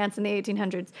in France in the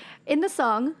 1800s. In the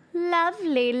song,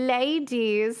 Lovely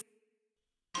Ladies.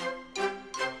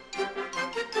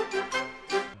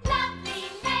 Lovely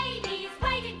ladies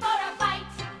waiting for a bite,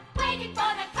 waiting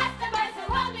for the customers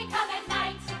who only come at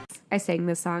night. I sang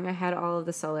this song. I had all of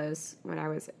the solos when I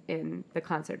was in the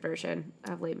concert version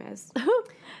of Les Mis.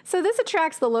 So this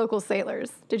attracts the local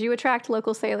sailors. Did you attract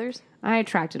local sailors? I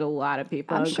attracted a lot of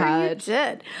people I'm in sure college. you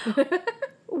did.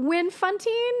 When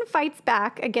Fantine fights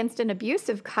back against an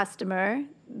abusive customer,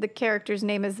 the character's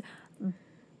name is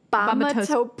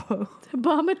Bamatobois.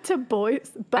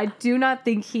 I do not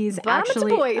think he's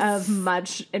actually Bamatobois. of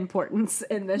much importance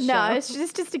in this show. No, it's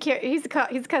just he's a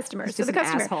customer. He's so just the an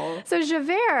customer. asshole. So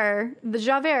Javert,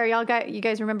 you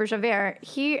guys remember Javert?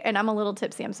 And I'm a little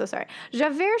tipsy. I'm so sorry.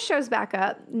 Javert shows back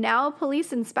up, now a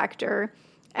police inspector,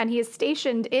 and he is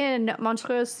stationed in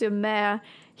Montreux-sur-Mer.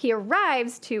 He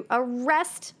arrives to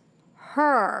arrest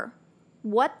her.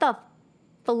 What the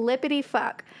flippity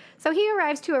fuck? So he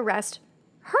arrives to arrest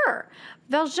her.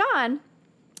 Valjean,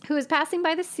 who is passing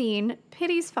by the scene,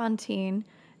 pities Fantine,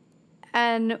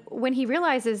 and when he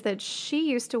realizes that she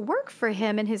used to work for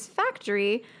him in his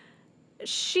factory,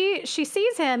 she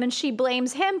sees him and she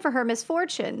blames him for her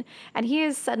misfortune, and he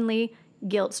is suddenly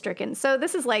guilt-stricken. So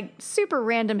this is like super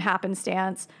random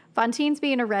happenstance. Fantine's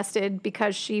being arrested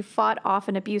because she fought off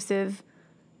an abusive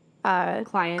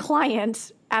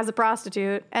client as a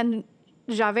prostitute, and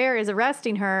Javert is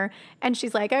arresting her, and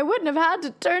she's like, I wouldn't have had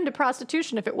to turn to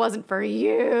prostitution if it wasn't for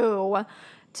you.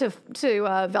 To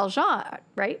Valjean,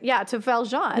 right? Yeah, to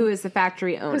Valjean. Who is the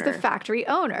factory owner. Who's the factory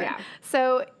owner. Yeah.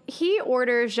 So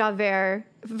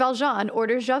Valjean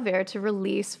orders Javert to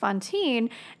release Fantine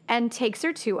and takes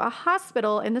her to a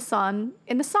hospital in the song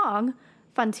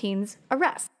Fantine's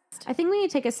Arrest. I think we need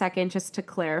to take a second just to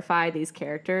clarify these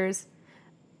characters.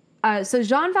 So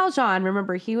Jean Valjean,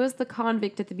 remember, he was the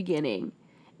convict at the beginning.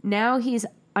 Now he's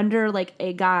under like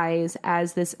a guise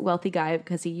as this wealthy guy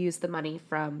because he used the money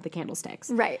from the candlesticks.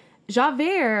 Right.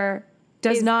 Javert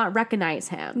does not recognize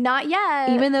him. Not yet.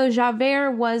 Even though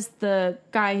Javert was the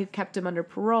guy who kept him under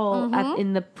parole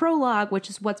in the prologue, which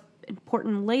is what's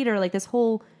important later. Like this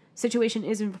whole situation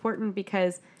is important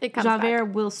because Javert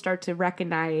will start to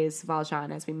recognize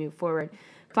Valjean as we move forward.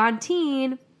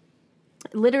 Fantine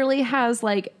literally has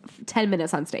like 10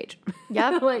 minutes on stage.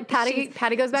 Yep. Like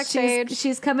Patty goes backstage.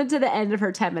 She's coming to the end of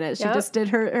her 10 minutes. She just did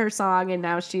her song, and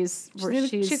now she's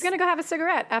gonna go have a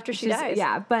cigarette after she dies.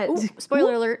 Yeah, but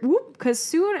spoiler alert. Because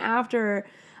soon after,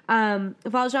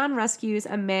 Valjean rescues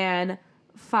a man,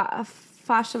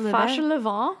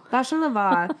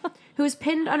 Fauchelevent, who is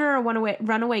pinned under a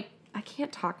runaway. I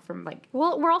can't talk from like.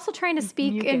 Well, we're also trying to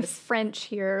speak in French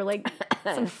here, like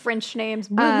some French names.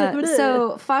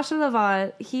 So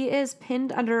Fauchelevent, he is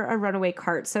pinned under a runaway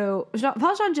cart. So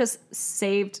Valjean just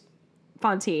saved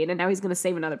Fantine, and now he's going to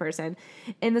save another person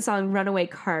in the song "Runaway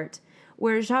Cart,"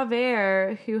 where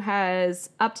Javert, who has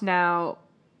up to now,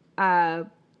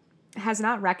 has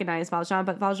not recognized Valjean,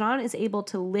 but Valjean is able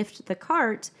to lift the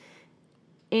cart.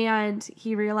 And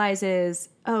he realizes,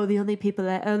 oh, the only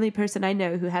person I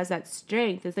know who has that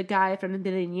strength is the guy from a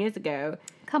million years ago.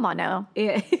 Come on now.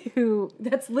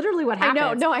 That's literally what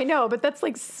happens. I know, but that's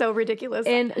like so ridiculous.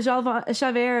 And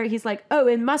Javert, he's like, oh,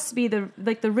 it must be the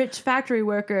rich factory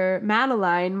worker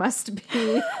Madeline must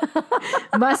be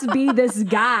this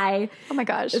guy. Oh my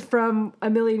gosh. From a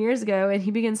million years ago, and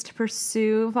he begins to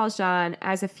pursue Valjean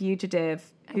as a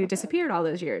fugitive who disappeared all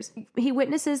those years. He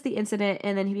witnesses the incident,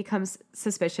 and then he becomes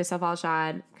suspicious of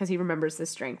Valjean because he remembers the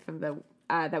strength from the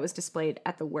that was displayed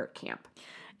at the work camp.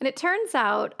 And it turns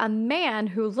out a man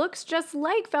who looks just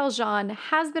like Valjean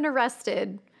has been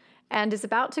arrested and is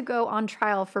about to go on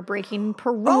trial for breaking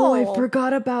parole. Oh, I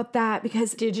forgot about that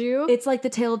because... Did you? It's like the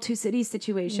Tale of Two Cities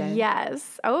situation.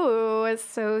 Yes. Oh,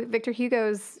 so Victor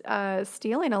Hugo's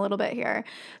stealing a little bit here.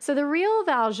 So the real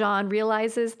Valjean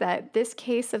realizes that this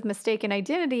case of mistaken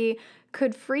identity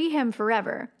could free him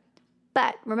forever.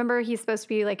 But remember, he's supposed to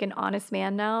be like an honest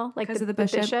man now. Like the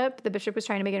bishop. The bishop was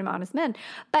trying to make him an honest man.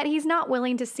 But he's not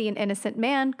willing to see an innocent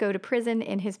man go to prison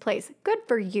in his place. Good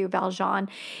for you, Valjean.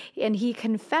 And he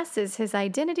confesses his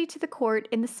identity to the court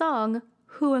in the song,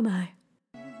 Who Am I?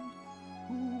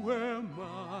 Who am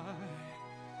I?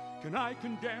 Can I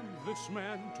condemn this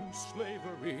man to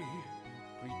slavery?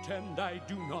 Pretend I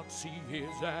do not see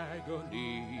his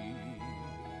agony.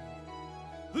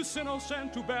 This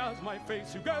innocent who bears my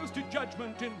face, who goes to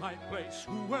judgment in my place.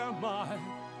 Who am I?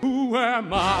 Who am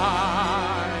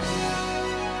I?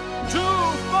 2,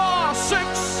 4,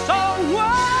 6, one.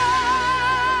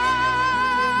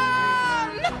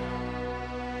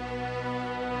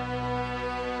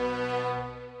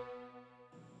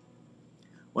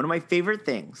 One of my favorite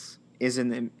things is in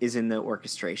the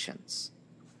orchestrations,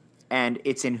 and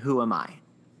it's in Who Am I?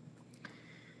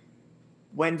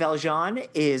 When Valjean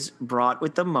is brought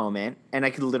with the moment, and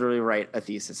I could literally write a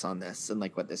thesis on this and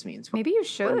like what this means. Maybe you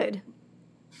should.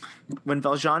 when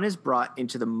Valjean is brought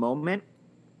into the moment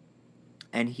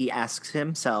and he asks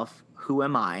himself, who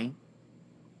am I?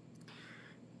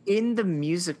 In the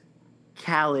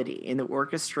musicality, in the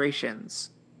orchestrations,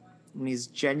 when he's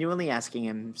genuinely asking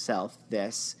himself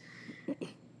this,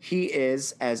 he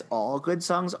is, as all good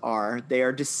songs are, they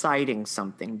are deciding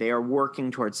something. They are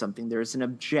working towards something. There's an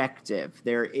objective.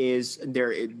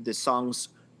 The songs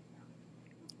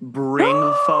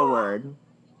bring forward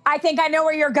I think I know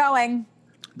where you're going.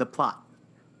 the plot.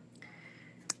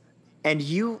 And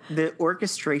the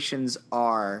orchestrations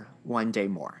are One Day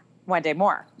More. One day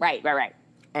more. Right.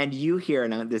 And you hear,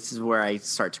 and this is where I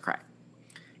start to cry.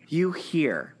 You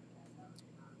hear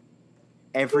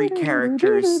every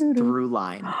character's through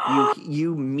line.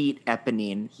 You meet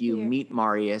Eponine, you meet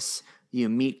Marius, you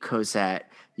meet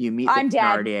Cosette, you meet the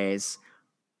Thénardiers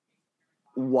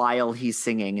while he's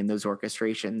singing in those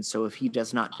orchestrations. So if he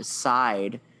does not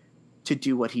decide to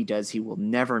do what he does, he will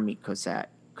never meet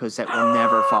Cosette. Cosette will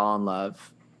never fall in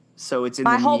love. So it's in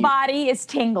my whole body is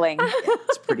tingling.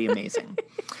 It's pretty amazing.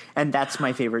 And that's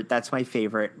my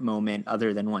favorite moment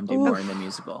other than One Day More in the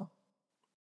musical.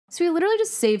 So he literally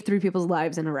just saved 3 people's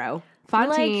lives in a row.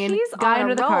 Fontaine, he's guy on a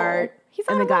under the roll. cart, He's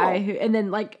and on the a guy roll. who, and then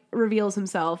like reveals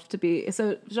himself to be.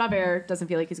 So Javert doesn't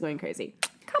feel like he's going crazy.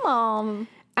 Come on.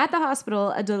 At the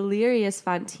hospital, a delirious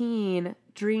Fontaine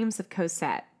dreams of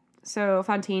Cosette. So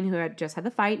Fontaine, who had just had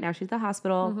the fight, now she's at the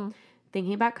hospital,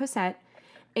 thinking about Cosette.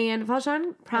 And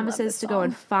Valjean promises to go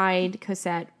and find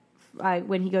Cosette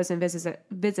when he goes and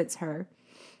visits her,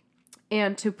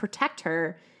 and to protect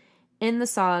her. In the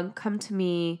song, "Come to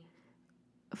Me,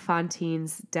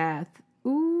 Fontaine's Death."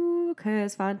 Ooh,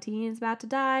 'cause Fontaine's about to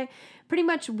die. Pretty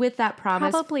much with that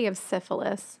promise. Probably of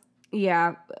syphilis.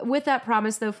 Yeah. With that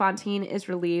promise, though, Fontaine is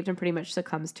relieved and pretty much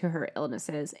succumbs to her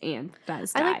illnesses and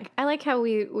does die. I like how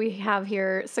we have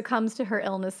here succumbs to her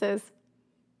illnesses.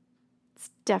 It's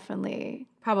definitely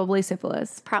Probably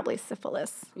syphilis. probably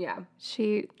syphilis. Yeah.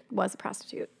 She was a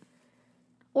prostitute.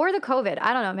 Or the COVID.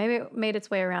 I don't know. Maybe it made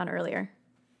its way around earlier.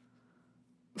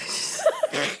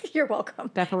 You're welcome.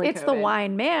 Definitely It's the COVID.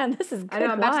 wine. Man, this is good I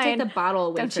know, I'm about to wine. take the bottle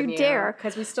away Don't from you dare.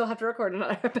 because we still have to record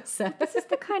another episode. This is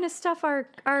the kind of stuff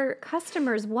our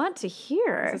customers want to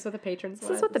hear. This is what the patrons want.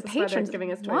 This is what the This is why they're patrons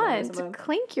giving us $20 want. a month.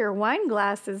 Clink your wine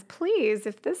glasses, please.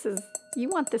 If this is, you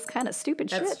want this kind of stupid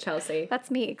That's shit. Chelsea.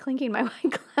 That's me clinking my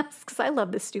wine glass because I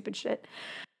love this stupid shit.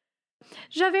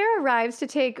 Javert arrives to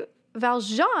take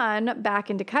Valjean back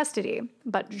into custody,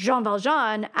 but Jean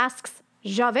Valjean asks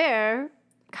Javert.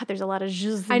 God, there's a lot of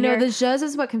zhuzh in I know, here. the zhuzh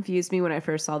is what confused me when I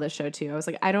first saw this show, too. I was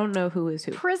like, I don't know who is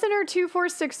who. Prisoner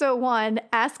 24601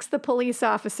 asks the police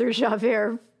officer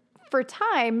Javert for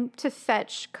time to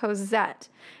fetch Cosette.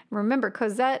 Remember,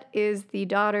 Cosette is the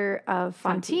daughter of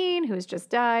Fontaine, who has just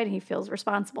died. He feels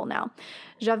responsible now.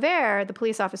 Javert, the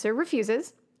police officer,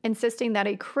 refuses, insisting that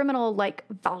a criminal like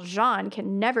Valjean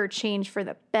can never change for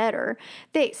the better.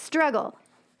 They struggle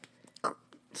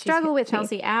with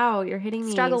Chelsea, me. ow, you're hitting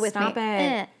me. Struggle with Stop me.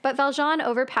 it. But Valjean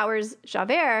overpowers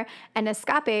Javert and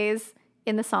escapes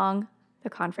in the song The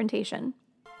Confrontation.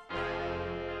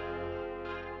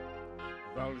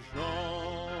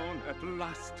 Valjean, at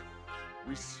last,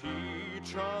 we see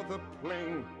each other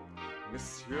plain.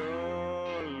 Monsieur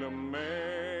Le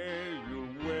May,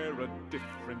 you'll wear a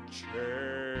different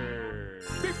chair.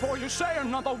 Before you say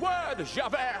another word,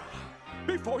 Javert,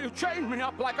 before you chain me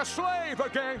up like a slave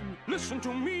again, listen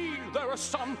to me, there is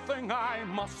something I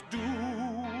must do.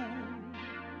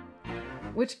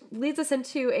 Which leads us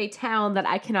into a town that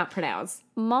I cannot pronounce.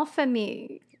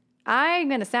 Montfermeil. I'm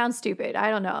going to sound stupid. I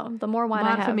don't know. The more wine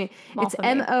I have. Montfermeil. It's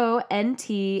Montfermeil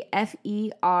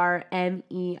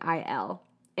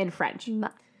in French.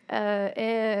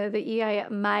 The E-I,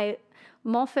 my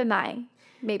Montfermeil,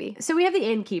 maybe. So we have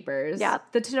the innkeepers, Yeah.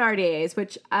 the Thénardiers,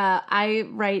 which I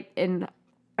write in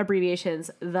abbreviations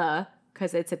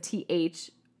because it's a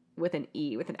TH with an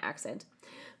E with an accent.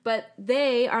 But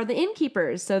they are the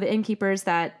innkeepers. So the innkeepers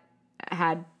that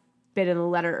had been in the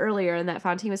letter earlier and that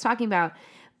Fontaine was talking about.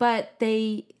 But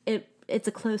it's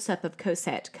a close-up of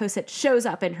Cosette. Cosette shows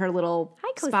up in her little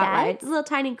spotlight. It's a little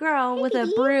tiny girl with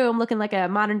a broom looking like a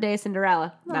modern-day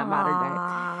Cinderella. Not modern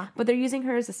day. But they're using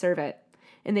her as a servant.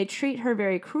 And they treat her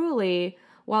very cruelly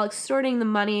while extorting the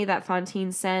money that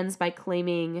Fontaine sends by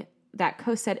claiming that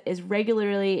Cosette is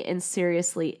regularly and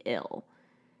seriously ill.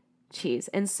 Jeez.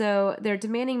 And so they're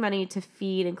demanding money to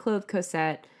feed and clothe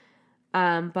Cosette,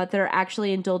 but they're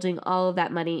actually indulging all of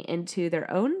that money into their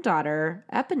own daughter,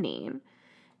 Eponine.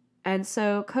 And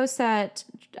so Cosette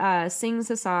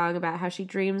sings a song about how she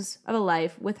dreams of a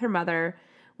life with her mother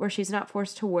where she's not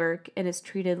forced to work and is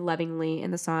treated lovingly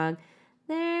in the song,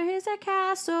 There is a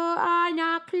castle on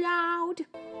a cloud.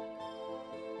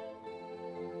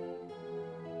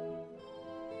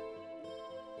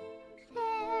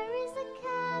 There is a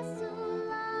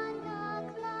castle on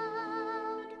a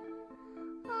cloud.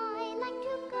 I like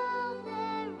to go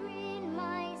there in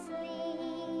my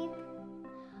sleep.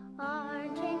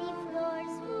 Aren't any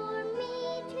floors for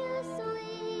me to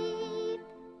sleep?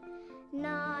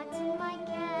 Not in my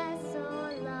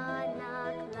castle on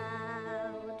a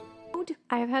cloud.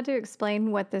 I have had to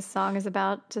explain what this song is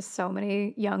about to so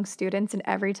many young students, and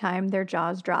every time their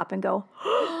jaws drop and go,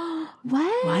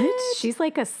 What? she's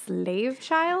like a slave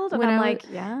child? And When I'm I like,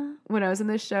 was- yeah. When I was in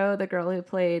the show, the girl who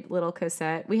played Little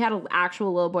Cosette, we had an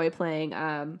actual little boy playing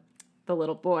the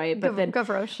little boy, but then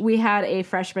Gavroche. we had a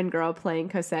freshman girl playing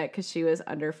Cosette because she was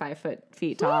under 5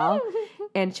 feet tall,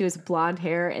 and she was blonde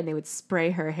hair, and they would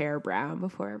spray her hair brown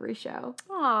before every show.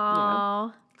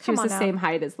 Aww. She was the same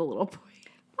height as the little boy.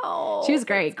 Oh, She was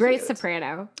great, great cute.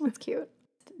 soprano. That's cute.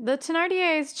 The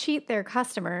Thénardiers cheat their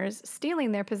customers,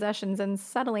 stealing their possessions and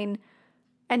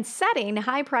setting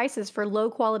high prices for low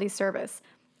quality service,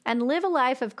 and live a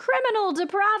life of criminal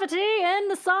depravity in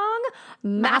the song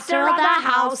Master of the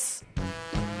House.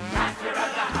 Master of the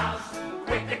house,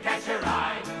 quick to catch your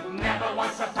eye. Never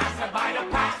wants a passerby to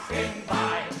pass him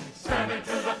by. Servant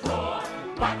to the poor,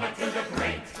 butler to the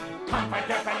great.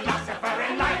 Comforter, philosopher,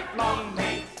 and lifelong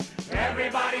mate.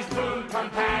 Everybody's boon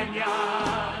companion.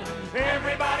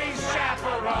 Everybody's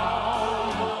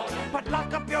chaperone. But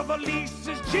lock up your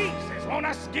valises, Jesus,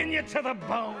 wanna skin you to the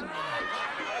bone.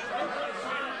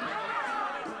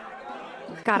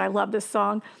 God, I love this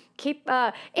song.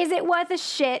 Is it worth a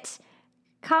shit?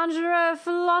 Conjurer,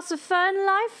 philosopher, and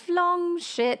lifelong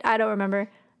shit. I don't remember.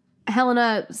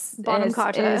 Helena Bonham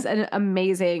Carter. is an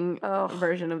amazing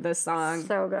version of this song.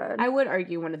 So good. I would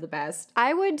argue one of the best.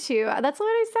 I would too. That's what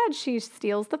I said. She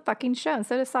steals the fucking show. And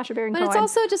so does Sacha Baron But Cohen. it's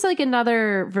also just like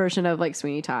another version of like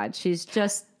Sweeney Todd. She is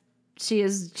just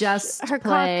her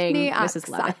playing Cockney Mrs.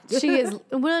 Lovett. accent. She is.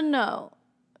 Well, no,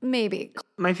 maybe.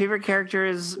 My favorite character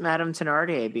is Madame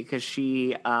Thénardier because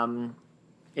she,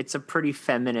 it's a pretty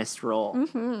feminist role.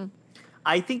 Mm-hmm.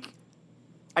 I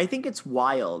think it's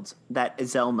wild that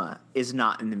Azelma is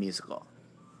not in the musical.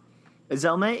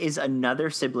 Azelma is another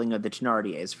sibling of the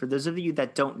Thénardiers. For those of you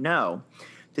that don't know,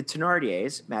 the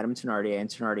Thénardiers, Madame Thénardier and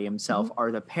Thénardier himself,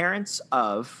 are the parents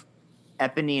of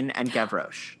Eponine and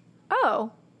Gavroche.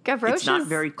 Oh, Gavroche It's not is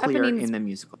very clear Eponine's- in the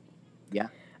musical. Yeah.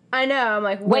 I know. I'm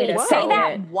like, Wait, a say second.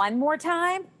 that one more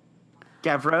time.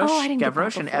 Gavroche, Oh, I didn't get that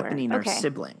Gavroche and before. Eponine Okay. are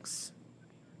siblings.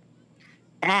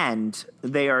 And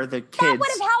they are the That kids. would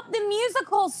have helped the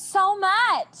musical so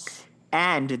much.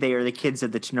 And they are the kids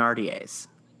of the Thénardiers.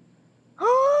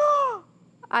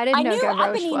 I didn't I know knew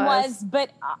Gavroche Eponine was,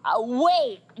 but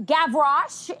wait,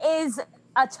 Gavroche is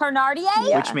a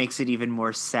Thénardier? Which makes it even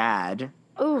more sad.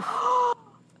 Oof.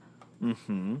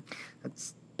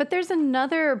 That's But there's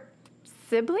another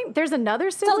sibling. There's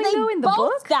another So sibling they though in the both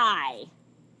book. die.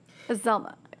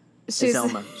 Zelma.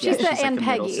 Azelma. she's the like Aunt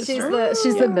middle Peggy. sister.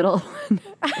 She's the middle one.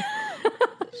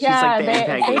 Yeah, like the Aunt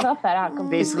they Peggy. left that out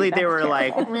completely. Basically, they That's were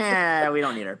like, terrible. "Nah, we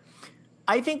don't need her."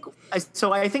 I think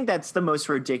that's the most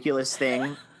ridiculous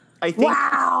thing. I think.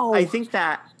 Wow. I think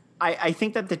that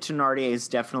the Thénardiers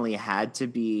definitely had to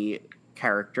be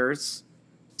characters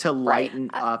to lighten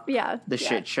up the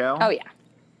shit show. Oh, yeah.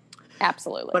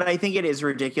 Absolutely. But I think it is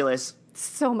ridiculous.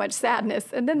 So much sadness,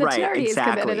 and then the Right, Thénardiers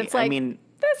come in, and exactly. it's like, I mean,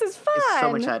 this is fun. it's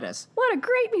so much sadness. What a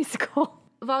great musical.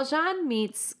 Valjean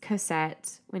meets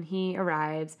Cosette when he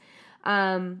arrives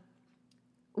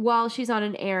while she's on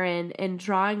an errand and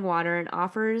drawing water and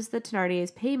offers the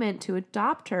Thénardiers payment to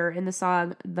adopt her in the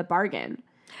song The Bargain.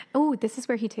 Oh, this is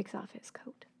where he takes off his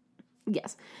coat.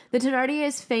 Yes. The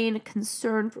Thénardiers feign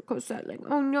concern for Cosette, like,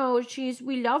 oh no,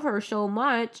 we love her so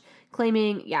much,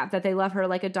 claiming, that they love her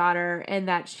like a daughter and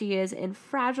that she is in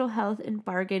fragile health and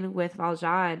bargain with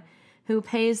Valjean, who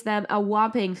pays them a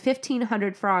whopping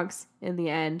 1,500 francs in the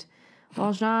end.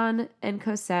 Valjean and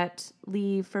Cosette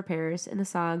leave for Paris in the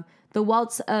song The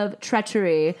Waltz of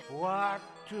Treachery. What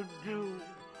to do,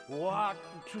 what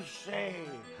to say?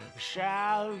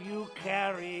 Shall you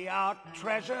carry our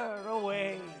treasure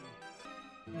away?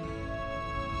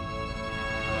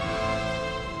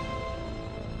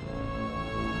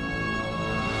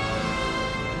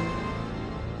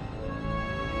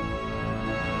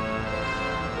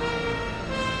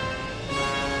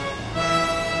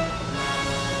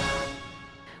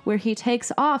 Where he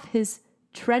takes off his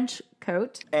trench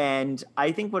coat. And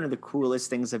I think one of the coolest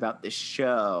things about this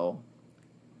show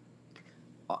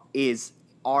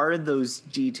are those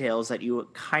details that you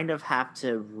kind of have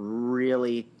to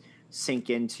really sink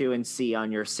into and see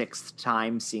on your 6th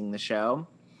time seeing the show.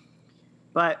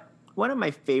 But one of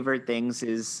my favorite things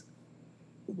is,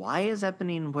 why is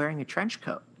Eponine wearing a trench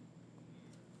coat?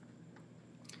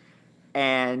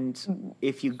 And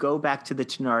if you go back to the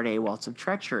Thénardier Waltz of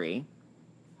Treachery,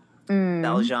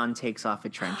 Valjean takes off a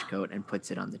trench coat and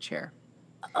puts it on the chair.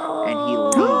 And he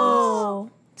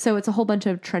leaves. So it's a whole bunch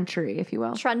of trenchery, if you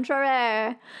will.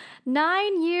 Trenchery.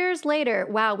 9 years later.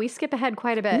 Wow, we skip ahead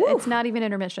quite a bit. Woo. It's not even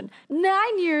intermission.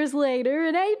 9 years later,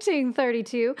 in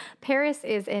 1832, Paris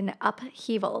is in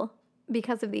upheaval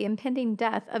because of the impending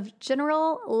death of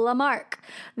General Lamarck,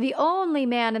 the only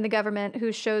man in the government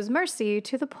who shows mercy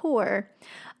to the poor.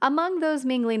 Among those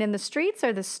mingling in the streets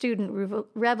are the student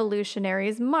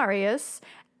revolutionaries Marius,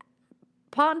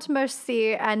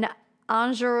 Pontmercy, and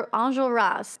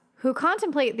Enjolras, who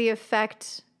contemplate the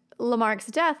effect Lamarck's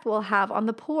death will have on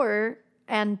the poor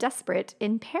and desperate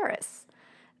in Paris.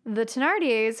 The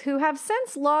Thénardiers, who have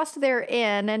since lost their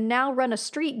inn and now run a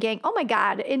street gang. Oh my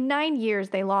God, in 9 years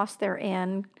they lost their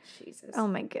inn. Jesus. Oh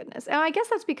my goodness. And I guess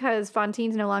that's because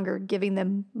Fantine's no longer giving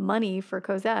them money for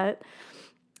Cosette.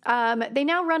 They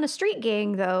now run a street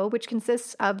gang, though, which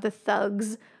consists of the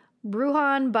thugs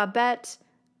Brujon, Babette,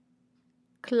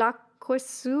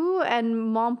 Claquesous,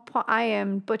 and I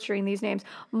am butchering these names,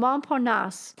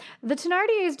 Montparnasse. The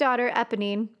Thénardier's daughter,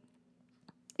 Eponine,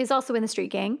 is also in the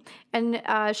street gang, and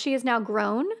she is now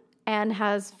grown and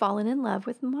has fallen in love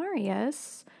with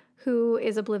Marius, who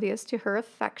is oblivious to her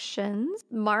affections.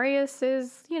 Marius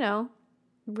is,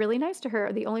 really nice to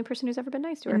her, the only person who's ever been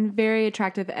nice to her. And very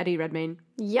attractive Eddie Redmayne.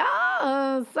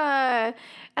 Yes!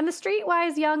 And the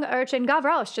streetwise young urchin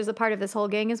Gavroche is a part of this whole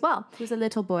gang as well. He's a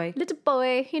little boy. Little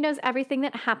boy, he knows everything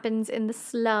that happens in the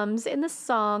slums, in the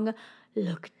song,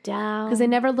 Look Down. Because they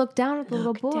never look down at the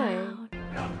little boy. Down.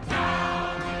 Look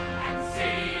down and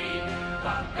see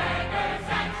the beggars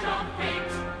at your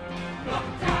feet. Look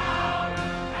down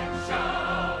and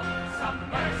show some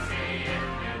mercy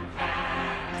if you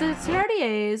can. The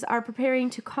Thénardiers are preparing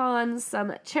to con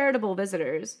some charitable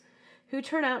visitors who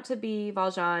turn out to be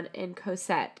Valjean and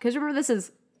Cosette. Because remember, this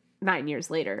is 9 years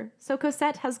later. So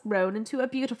Cosette has grown into a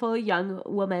beautiful young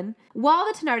woman. While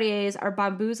the Thénardiers are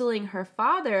bamboozling her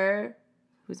father,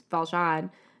 who's Valjean,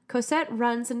 Cosette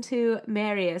runs into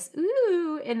Marius.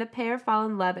 Ooh, and the pair fall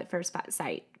in love at first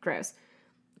sight. Gross.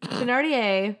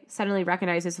 Thénardier suddenly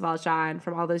recognizes Valjean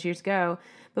from all those years ago,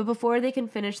 but before they can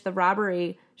finish the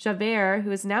robbery, Javert,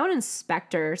 who is now an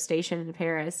inspector stationed in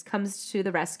Paris, comes to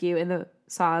the rescue in the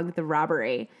song The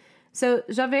Robbery. So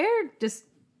Javert just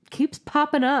keeps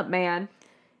popping up, man.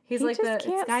 He's He like just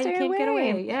the can't guy who stay can't get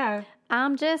away. away. Yeah.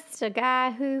 I'm just a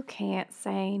guy who can't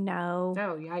say no.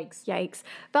 Oh, yikes. Yikes.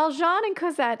 Valjean and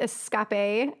Cosette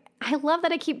escape. I love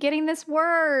that I keep getting this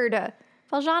word.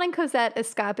 Valjean and Cosette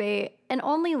escape, and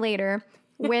only later,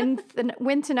 when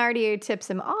Thénardier tips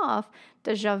him off,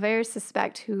 does Javert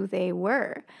suspect who they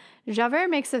were. Javert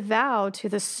makes a vow to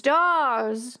the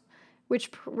stars,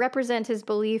 which represent his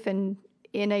belief in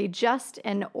a just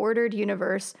and ordered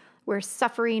universe where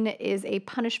suffering is a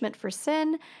punishment for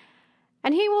sin,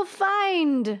 and he will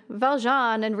find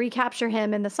Valjean and recapture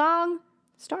him in the song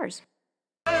Stars.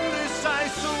 And this I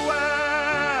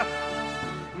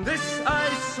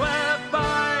swear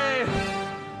by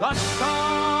the stars.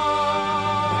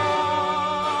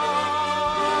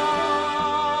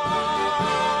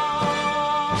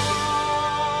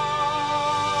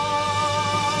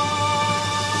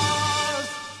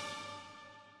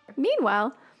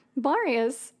 Meanwhile,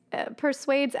 Marius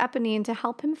persuades Eponine to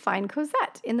help him find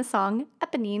Cosette in the song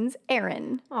Eponine's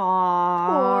Errand. Aww.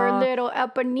 Poor little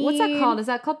Eponine. What's that called? Is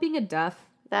that called being a duff?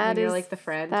 That When you're is like the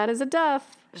friend. That is a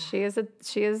duff. She is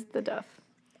the duff.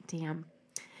 Damn.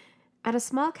 At a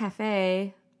small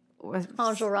cafe,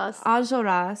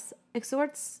 Enjolras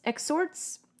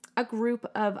exhorts a group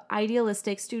of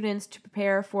idealistic students to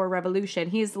prepare for revolution.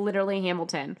 He's literally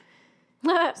Hamilton.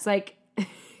 It's like,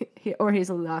 he's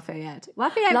Lafayette.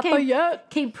 Lafayette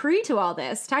came pre to all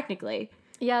this, technically.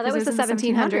 Yeah, that was the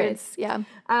 1700s. Yeah.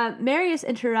 Marius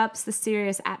interrupts the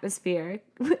serious atmosphere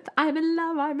with I'm in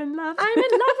love with the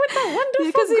wonderful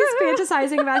because he's girl.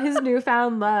 fantasizing about his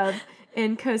newfound love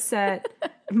in Cosette,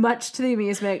 much to the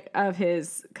amusement of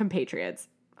his compatriots.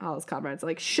 All his comrades are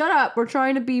like, shut up, we're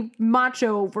trying to be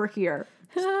macho over here.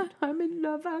 I'm in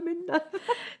love. So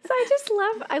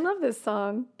I love this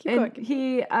song. Keep And going.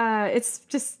 he,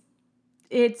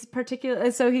 it's particular.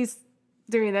 So he's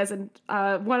doing this, and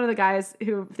one of the guys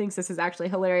who thinks this is actually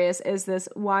hilarious is this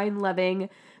wine-loving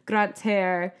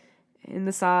Grantaire in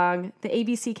the song, the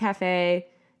ABC Cafe,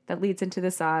 that leads into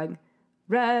the song,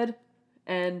 Red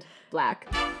and Black.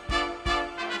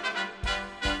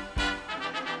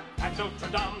 And At Notre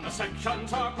Dame, the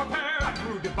sections are prepared. At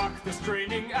Rue de Bac, there's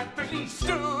training at the least.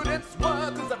 Students,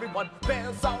 what is everyone?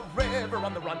 There's a river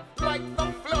on the run, like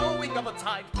the flowing of a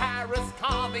tide. Paris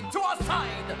coming to our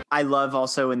side. I love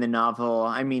also in the novel,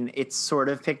 I mean, it's sort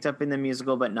of picked up in the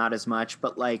musical, but not as much.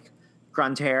 But like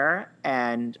Grantaire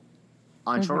and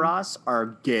Enjolras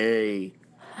are gay.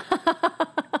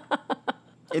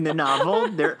 In the novel,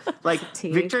 they're like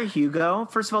Victor Hugo.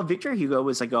 First of all, Victor Hugo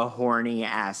was like a horny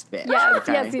ass bitch.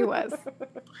 Yes, he was.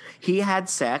 He had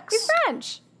sex. He's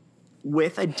French.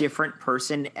 With a different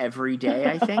person every day,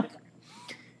 I think.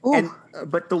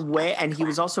 But the way, and he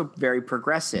was also very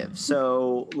progressive.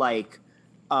 So like,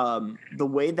 the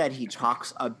way that he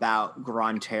talks about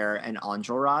Grantaire and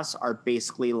Enjolras are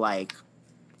basically like,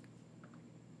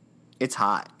 it's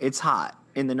hot. It's hot.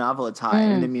 In the novel, it's hot.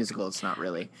 In the musical, it's not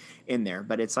really in there.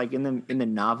 But it's like in the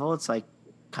novel, it's like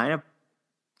kind of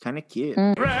cute.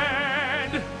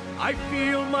 Red, I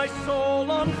feel my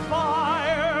soul on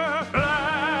fire.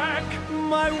 Black,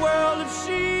 my world if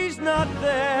she's not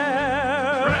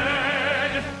there.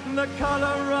 Red, the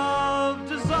color of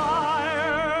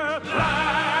desire.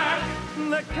 Black,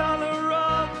 the color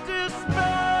of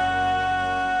despair.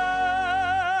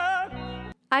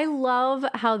 I love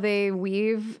how they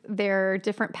weave their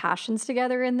different passions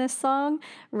together in this song.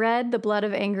 Red, the blood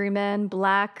of angry men.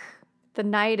 Black, the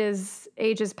night is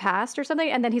ages past or something.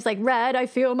 And then he's like, red, I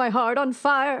feel my heart on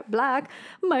fire. Black,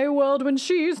 my world when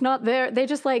she's not there. They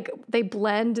just like, they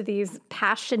blend these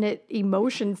passionate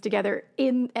emotions together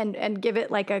and give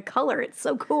it like a color. It's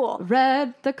so cool.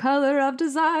 Red, the color of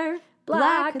desire.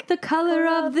 Black, the color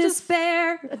of this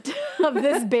bear. Of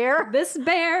this bear? This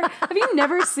bear. Have you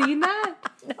never seen that?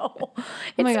 No.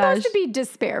 It's supposed to be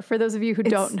despair for those of you who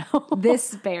don't know.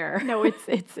 This bear. No,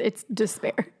 it's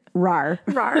despair. Rar.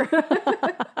 Rar.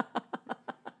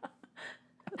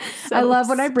 I love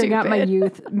when I bring out my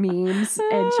youth memes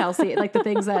and Chelsea, like the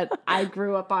things that I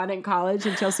grew up on in college,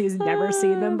 and Chelsea's never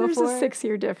seen them before. There's a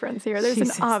 6-year difference here. There's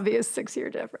Jesus. an obvious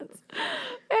 6-year difference.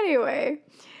 Anyway.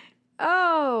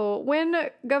 Oh, when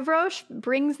Gavroche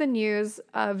brings the news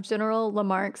of General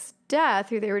Lamarck's death,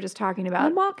 who they were just talking about.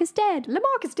 Lamarck is dead.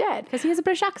 Lamarck is dead. Because he has a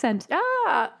British accent.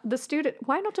 Ah, the student.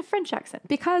 Why not a French accent?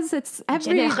 Because it's the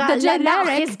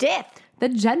generic. His death. The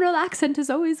general accent is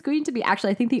always going to be.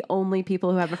 Actually, I think the only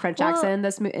people who have a French accent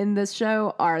in this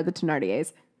show are the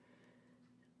Thénardiers.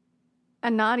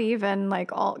 And not even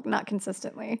not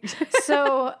consistently.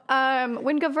 So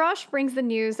when Gavroche brings the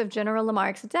news of General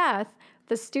Lamarck's death,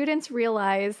 the students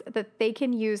realize that they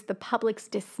can use the public's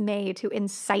dismay to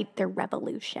incite their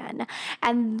revolution.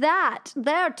 And that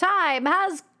their time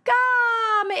has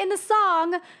come in the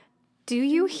song. Do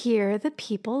you hear the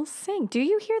people sing? Do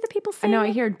you hear the people sing? I know,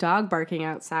 I hear a dog barking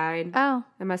outside. Oh.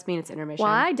 That must mean it's intermission.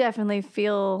 Well, I definitely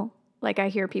feel like I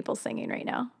hear people singing right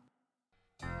now.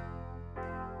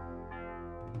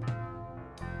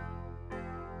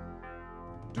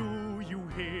 Do you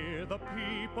hear the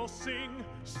people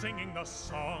singing the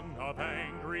song of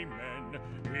angry men?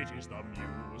 It is the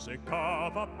music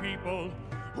of a people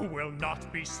who will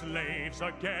not be slaves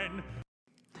again.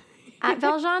 At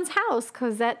Valjean's house,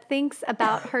 Cosette thinks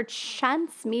about her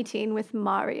chance meeting with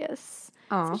Marius.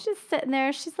 So she's sitting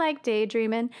there, she's like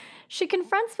daydreaming. She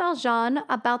confronts Valjean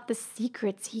about the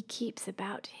secrets he keeps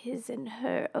about his and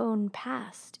her own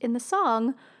past in the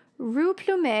song Rue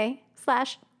Plumet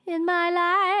 / In My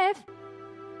Life.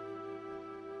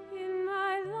 In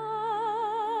my life,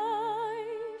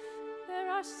 there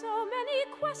are so many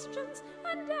questions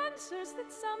and answers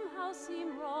that somehow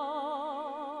seem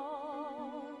wrong.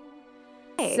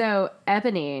 So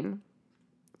Eponine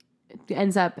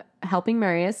ends up helping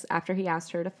Marius after he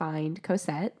asked her to find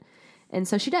Cosette. And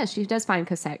so she does. She does find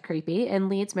Cosette creepy and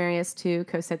leads Marius to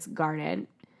Cosette's garden.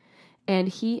 And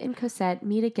he and Cosette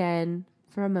meet again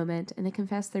for a moment, and they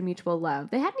confess their mutual love.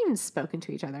 They hadn't even spoken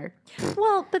to each other.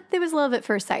 Well, but there was love at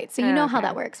first sight, so you know how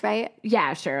that works, right?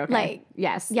 Yeah, sure. Okay. Like,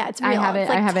 yes. Yeah, it's real. I have it. It's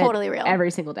like I have totally it real.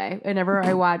 every single day. Whenever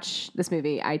I watch this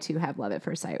movie, I too have love at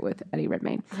first sight with Eddie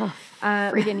Redmayne.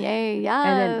 Friggin' yay, yes.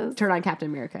 And then turn on Captain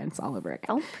America, and it's all over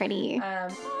again. So pretty. I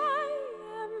am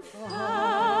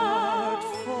Heart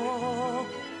full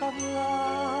of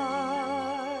light,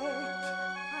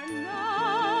 a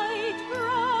night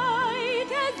bright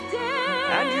as day.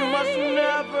 and you must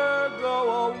never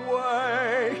go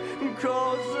away,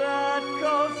 Cosette,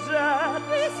 Cosette.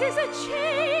 This is a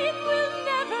chain we'll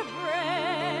never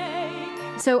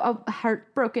break. So a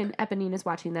heartbroken Eponine is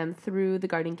watching them through the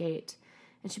garden gate,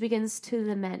 and she begins to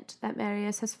lament that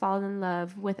Marius has fallen in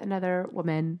love with another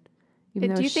woman.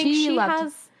 Even Do though you think she loved...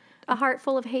 has a heart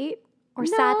full of hate? or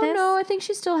sadness? No, I think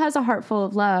she still has a heart full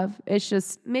of love. It's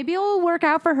just, maybe it'll work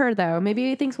out for her, though.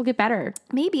 Maybe things will get better.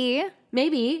 Maybe.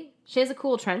 She has a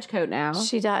cool trench coat now.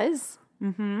 She does.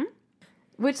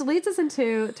 Which leads us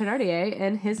into Thénardier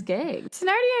and his gang.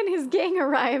 Thénardier and his gang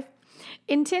arrive,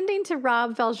 intending to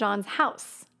rob Valjean's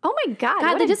house. Oh my God,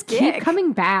 what they a just dick. keep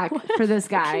coming back for this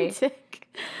guy. Dick.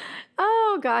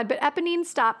 Oh God, but Eponine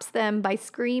stops them by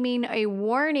screaming a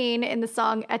warning in the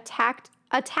song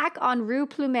Attack on Rue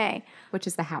Plumet. Which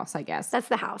is the house, I guess. That's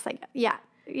the house, I guess. Yeah.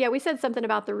 Yeah, we said something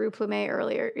about the Rue Plumet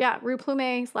earlier. Yeah, Rue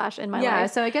Plumet / In My Life. Yeah,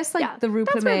 so I guess the Rue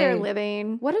Plumet. That's where they're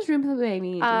living. What does Rue Plumet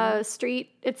mean?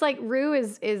 Street. It's like Rue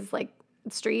is like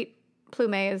street.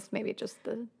 Plumet is maybe just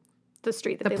the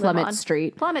street that they live on. Plummet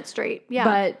Street. Plummet Street, yeah.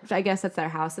 But I guess that's their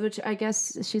house, which I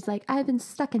guess she's like, I've been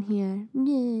stuck in here.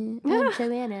 Yeah, I'm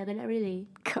Joanna, but not really.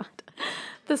 God.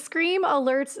 The scream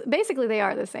alerts, basically they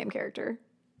are the same character.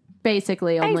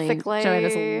 Basically.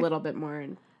 Joanna's a little bit more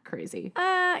crazy.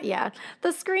 Yeah.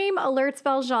 The scream alerts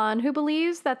Valjean, who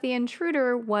believes that the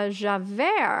intruder was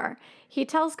Javert. He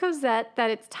tells Cosette that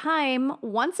it's time,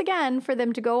 once again, for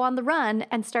them to go on the run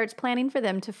and starts planning for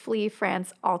them to flee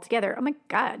France altogether. Oh my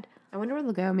God. I wonder where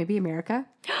they'll go. Maybe America?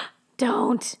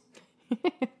 Don't.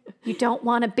 You don't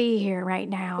want to be here right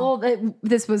now. Well,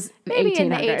 this was maybe 1800s. in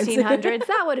the 1800s.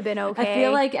 That would have been okay. I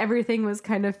feel like everything was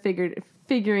kind of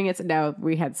figuring its... No,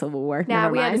 we had Civil War. Yeah,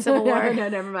 we had a Civil War. No,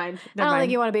 never mind. I don't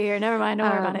think you want to be here. Never mind. Don't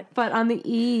worry about it. But on the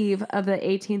eve of the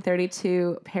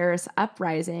 1832 Paris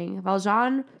uprising,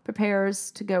 Valjean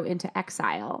prepares to go into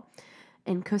exile.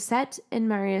 And Cosette and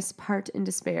Marius part in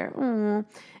despair.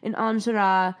 And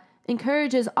Enjolras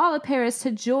encourages all of Paris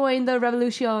to join the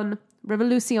revolution.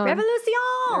 Revolution! There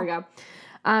we go.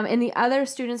 And the other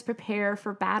students prepare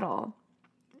for battle.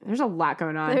 There's a lot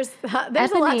going on. There's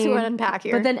a lot to unpack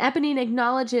here. But then Eponine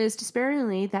acknowledges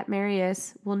despairingly that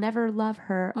Marius will never love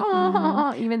her.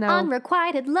 Even though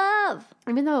unrequited love.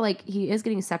 Even though like he is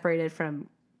getting separated from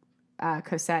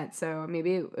Cosette, so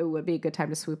maybe it would be a good time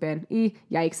to swoop in.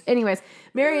 Yikes. Anyways,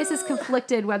 Marius is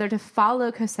conflicted whether to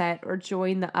follow Cosette or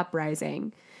join the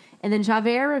uprising. And then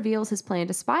Javert reveals his plan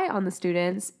to spy on the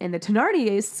students and the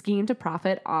Thénardiers' scheme to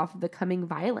profit off the coming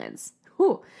violence.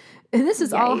 Whew. And this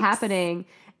is all happening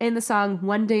in the song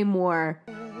One Day More.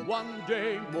 One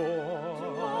day more.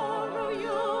 Tomorrow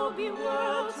you'll be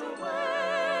worlds away.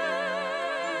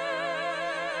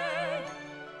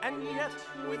 And yet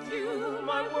With you,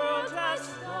 my world has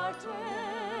started.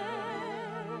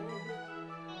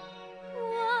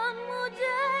 One more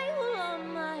day will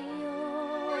on my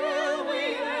own. Will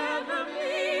we ever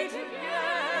meet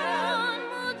again? One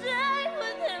more day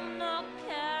with him, no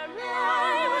caring.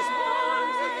 I was born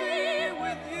to be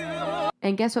with you.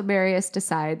 And guess what Marius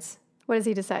decides? What does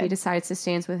he decide? He decides to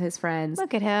stand with his friends.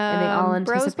 Look at him. And they all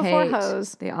Bros before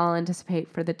hoes. They all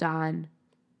anticipate for the dawn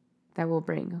that will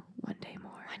bring one day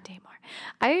more. One day more.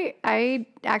 I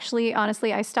actually,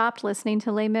 honestly, I stopped listening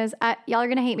to Les Mis. Y'all are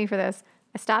going to hate me for this.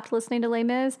 I stopped listening to Les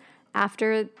Mis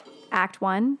after Act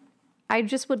 1. I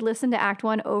just would listen to Act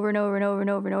 1 over and over and over and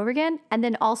over and over again. And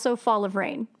then also Fall of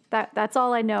Rain. That's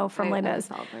all I know from Les Mis.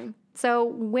 So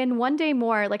when One Day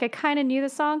More, like I kind of knew the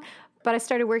song, but I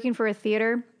started working for a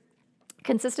theater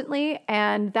consistently,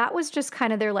 and that was just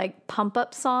kind of their like pump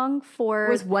up song for...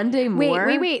 Was One Day More?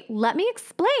 Wait. Let me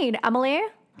explain, Emily.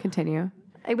 Continue.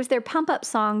 It was their pump up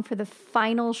song for the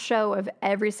final show of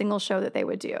every single show that they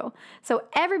would do. So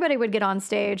everybody would get on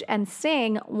stage and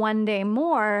sing One Day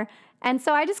More. And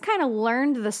so I just kind of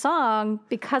learned the song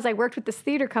because I worked with this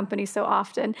theater company so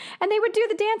often. And they would do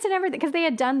the dance and everything because they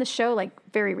had done the show like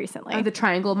very recently. Oh, the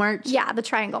Triangle March? Yeah, the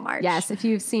Triangle March. Yes, if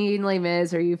you've seen Les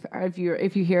Mis or if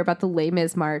you hear about the Les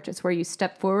Mis March, it's where you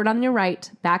step forward on your right,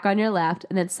 back on your left,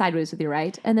 and then sideways with your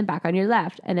right, and then back on your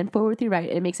left, and then forward with your right,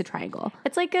 and it makes a triangle.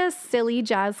 It's like a silly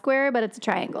jazz square, but it's a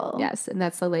triangle. Yes, and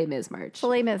that's the Les Mis March. The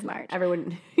Les Mis March.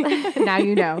 Everyone, now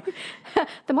you know.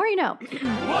 The more you know.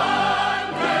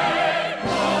 one day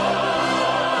more.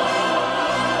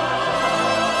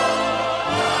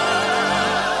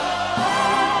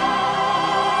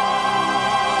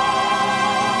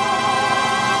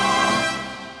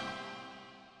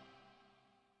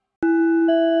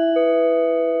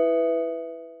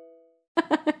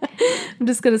 I'm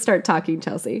just going to start talking,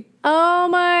 Chelsea. Oh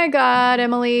my God,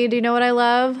 Emily. Do you know what I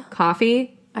love?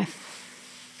 Coffee. I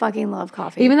fucking love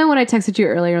coffee. Even though when I texted you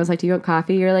earlier, I was like, do you want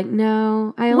coffee? You're like,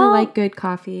 no, I only like good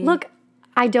coffee. Look,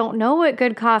 I don't know what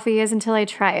good coffee is until I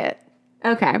try it.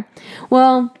 Okay.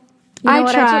 Well,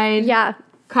 I tried yeah.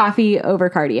 coffee over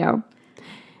cardio.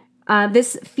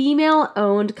 This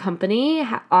female-owned company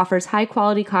offers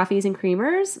high-quality coffees and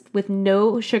creamers with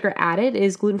no sugar added,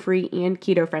 is gluten-free and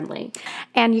keto-friendly.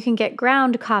 And you can get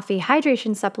ground coffee,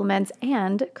 hydration supplements,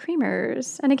 and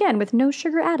creamers. And again, with no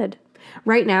sugar added.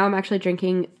 Right now, I'm actually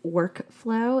drinking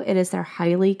Workflow. It is their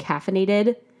highly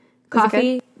caffeinated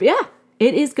coffee. Yeah,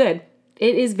 it is good.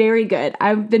 It is very good.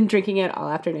 I've been drinking it all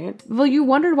afternoon. Well, you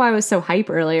wondered why I was so hype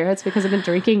earlier. It's because I've been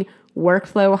drinking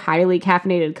Workflow highly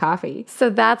caffeinated coffee. So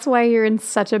that's why you're in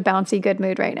such a bouncy good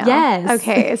mood right now. Yes.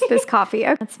 Okay, it's this coffee.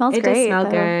 Okay, it smells It great. does smell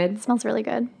though. good. It smells really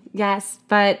good. Yes,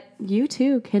 but you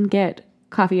too can get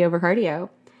Coffee Over Cardio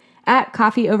at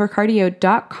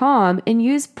coffeeovercardio.com and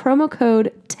use promo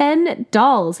code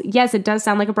 $10. Yes, it does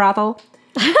sound like a brothel.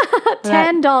 $10. That's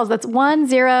 10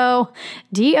 DOLLS.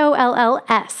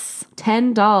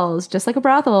 $10, just like a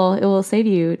brothel. It will save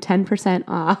you 10%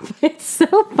 off. It's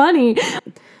so funny.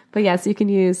 But yes, you can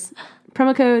use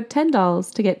promo code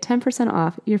 $10 to get 10%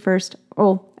 off your first,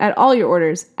 at all your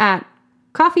orders at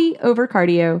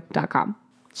coffeeovercardio.com.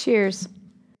 Cheers.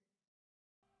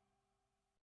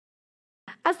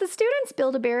 As the students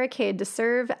build a barricade to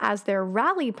serve as their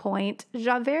rally point,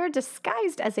 Javert,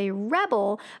 disguised as a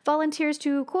rebel, volunteers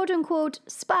to quote-unquote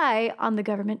spy on the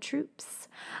government troops.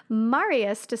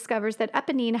 Marius discovers that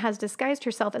Eponine has disguised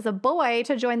herself as a boy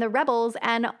to join the rebels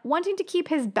and, wanting to keep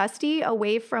his bestie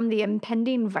away from the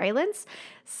impending violence,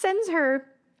 sends her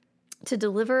to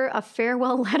deliver a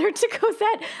farewell letter to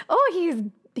Cosette. Oh, he's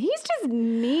just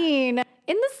mean.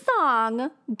 In the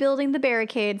song, building the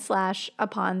barricade /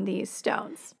 upon these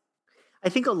stones. I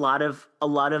think a lot of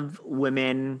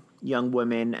women, young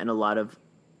women, and a lot of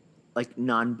like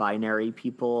non-binary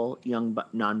people,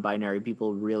 non-binary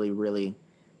people really, really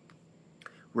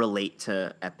relate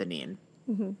to Eponine.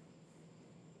 Mm-hmm.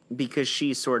 Because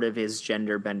she sort of is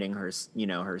gender bending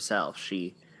herself.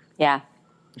 She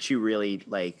really,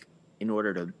 like, in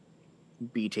order to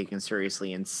be taken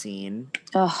seriously and seen,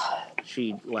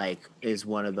 she like is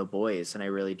one of the boys, and I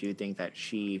really do think that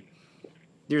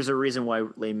there's a reason why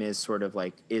Les Mis sort of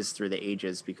like is through the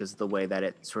ages, because of the way that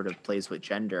it sort of plays with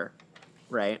gender,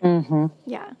 right? Mm-hmm.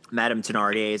 Yeah. Madame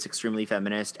Thénardier is extremely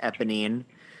feminist. Eponine,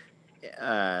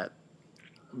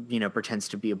 pretends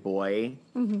to be a boy.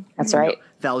 Mm-hmm. That's right.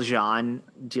 Valjean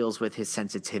deals with his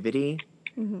sensitivity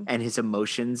and his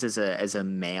emotions as a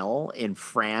male in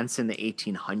France in the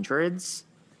 1800s.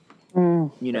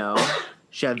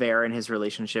 Javert and his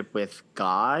relationship with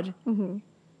God. Mm-hmm.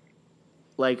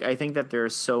 Like, I think that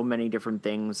there's so many different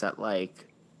things that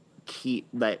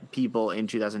that people in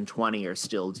 2020 are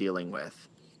still dealing with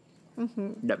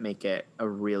that make it a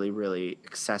really, really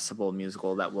accessible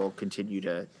musical that will continue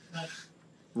to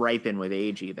ripen with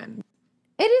age even.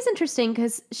 It is interesting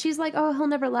because she's like, oh, he'll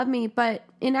never love me. But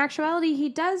in actuality, he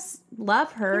does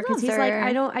love her because he's like,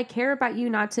 I care about you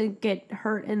not to get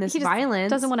hurt in this violence.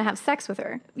 Doesn't want to have sex with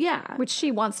her. Yeah. Which she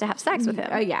wants to have sex with him.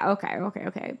 Yeah.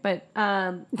 Okay. But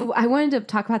I wanted to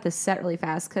talk about this set really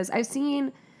fast because I've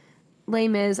seen Les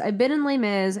Mis. I've been in Les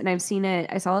Mis and I've seen it.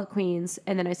 I saw it at Queens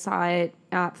and then I saw it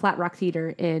at Flat Rock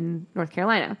Theater in North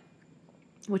Carolina,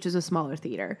 which is a smaller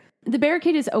theater. The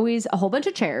barricade is always a whole bunch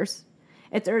of chairs.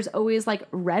 There's always like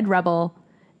Red Rebel,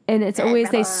 and it's always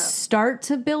they start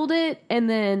to build it, and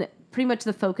then pretty much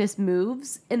the focus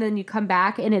moves, and then you come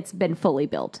back, and it's been fully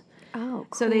built. Oh,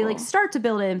 cool. So they like start to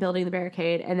build it and building the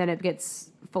barricade, and then it gets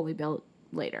fully built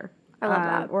later. I love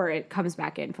that. Or it comes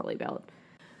back in fully built.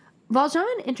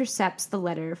 Valjean intercepts the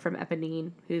letter from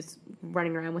Eponine, who's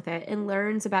running around with it, and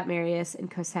learns about Marius and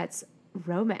Cosette's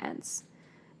romance.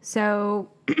 So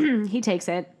he takes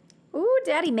it. Ooh,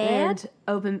 daddy mad.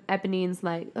 And Eponine's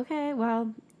like, okay,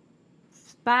 well,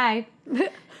 bye.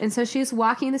 And so she's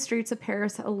walking the streets of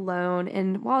Paris alone.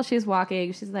 And while she's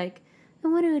walking, she's like, I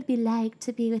wonder what it would be like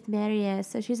to be with Marius.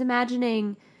 So she's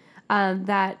imagining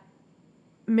that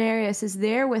Marius is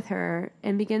there with her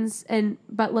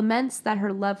but laments that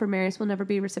her love for Marius will never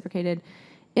be reciprocated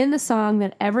in the song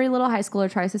that every little high schooler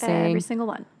tries to sing. Every single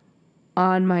one.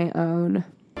 On My Own.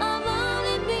 I've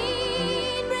only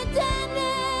been pretending.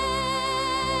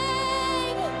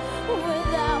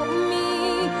 Without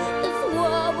me, this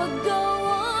world would go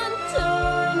on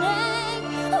turning.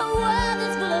 A world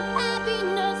is full of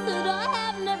happiness that I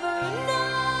have never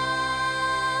known.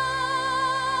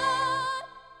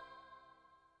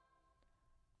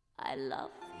 I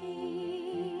love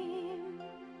him.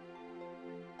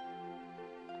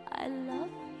 I love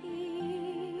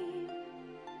him.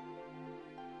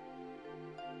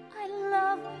 I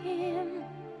love him,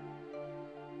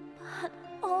 but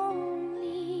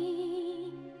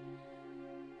only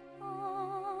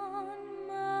on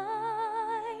my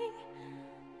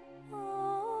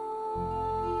own.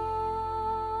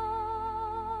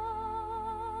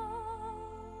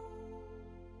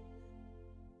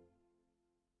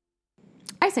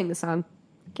 sang the song.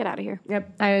 Get out of here.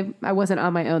 Yep. I wasn't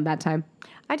on my own that time.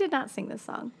 I did not sing this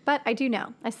song, but I do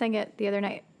now. I sang it the other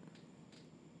night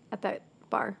at that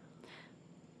bar.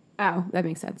 Oh, that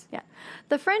makes sense. Yeah.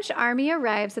 The French army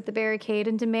arrives at the barricade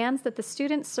and demands that the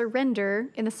students surrender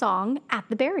in the song at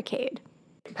the barricade.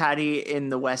 Patty in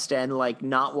the West End, like,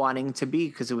 not wanting to be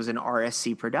because it was an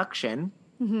RSC production.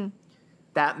 Mm-hmm.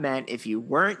 That meant if you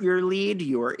weren't your lead,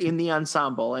 you were in the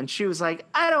ensemble. And she was like,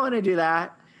 I don't want to do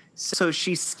that. So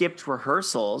she skipped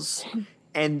rehearsals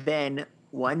and then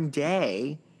one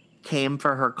day came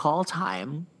for her call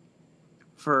time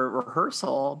for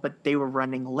rehearsal, but they were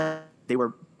running late. They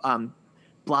were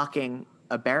blocking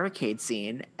a barricade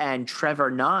scene, and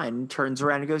Trevor Nunn turns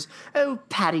around and goes, "Oh,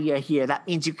 Patty, you're here. That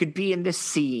means you could be in this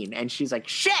scene." And she's like,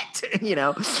 "Shit!"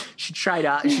 She tried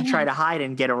to hide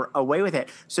and get away with it.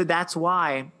 So that's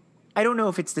why I don't know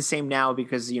if it's the same now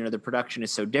because the production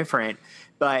is so different.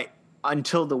 But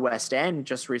until the West End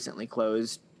just recently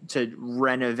closed to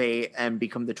renovate and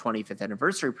become the 25th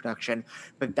anniversary production,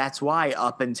 but that's why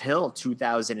up until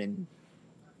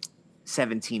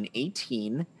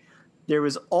 2017-18. There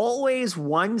was always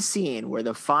one scene where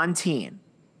the Fontaine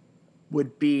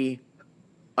would be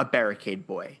a barricade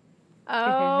boy.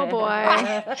 Oh,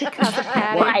 boy. Because of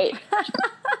Patty. Right.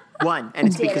 One. And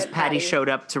it's because Patty showed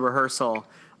up to rehearsal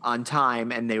on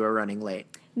time and they were running late.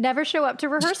 Never show up to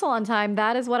rehearsal on time.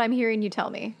 That is what I'm hearing you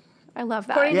tell me. I love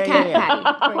that. According to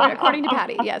Patty. According to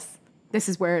Patty, yes. This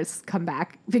is where it's come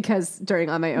back because during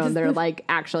On My Own, they're like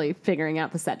actually figuring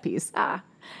out the set piece.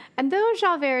 And though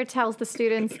Javert tells the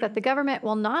students that the government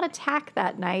will not attack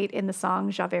that night in the song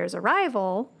Javert's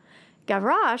Arrival,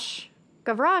 Gavroche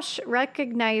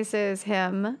recognizes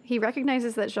him. He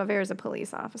recognizes that Javert is a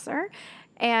police officer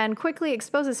and quickly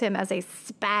exposes him as a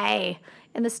spy.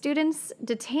 And the students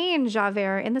detain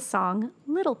Javert in the song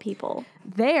Little People.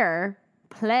 Their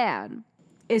plan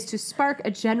is to spark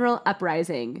a general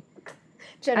uprising.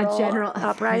 A general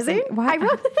uprising? Why?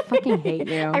 I fucking hate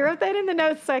you. I wrote that in the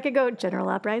notes so I could go general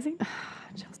uprising.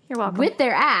 You're welcome. With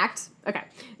their act,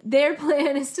 their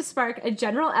plan is to spark a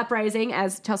general uprising,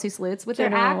 as Chelsea salutes, with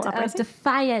their act of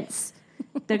defiance.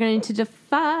 They're going to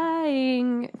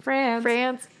defy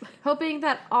France, hoping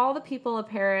that all the people of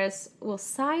Paris will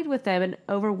side with them and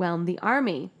overwhelm the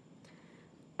army.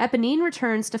 Eponine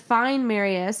returns to find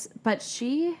Marius, but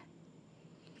she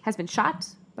has been shot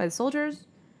by the soldiers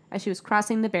as she was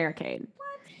crossing the barricade.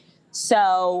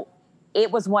 So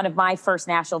it was one of my first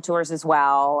national tours as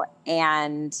well.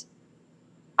 And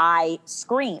I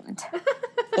screamed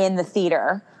in the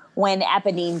theater when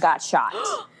Eponine got shot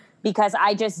because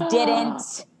I just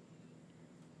didn't.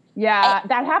 Yeah,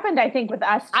 that happened, I think, with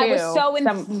us, too. I was so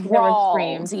enthralled,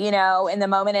 in the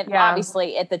moment. And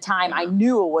obviously, at the time, I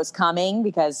knew it was coming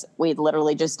because we'd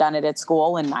literally just done it at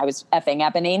school and I was effing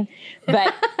Eponine.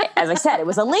 But as I said, it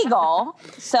was illegal.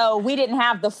 So we didn't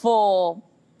have the full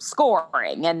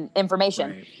scoring and information.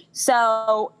 Right.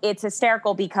 So it's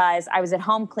hysterical because I was at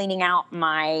home cleaning out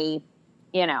my,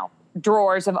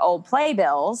 drawers of old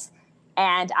playbills.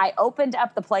 And I opened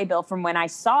up the playbill from when I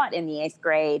saw it in the 8th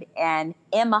grade, and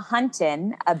Emma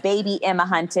Hunton, a baby Emma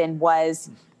Hunton,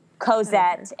 was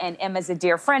Cosette, and Emma's a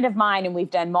dear friend of mine, and we've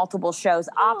done multiple shows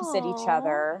opposite each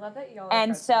other. I love that y'all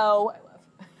and so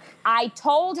I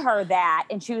told her that,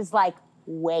 and she was like,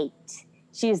 wait.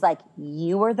 She was like,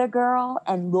 you were the girl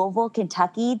in Louisville,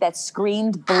 Kentucky that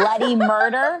screamed bloody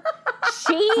murder?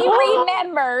 She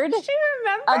remembered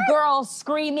a girl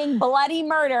screaming bloody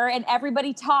murder and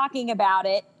everybody talking about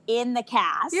it in the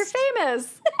cast. You're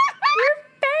famous. You're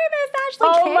famous, Ashley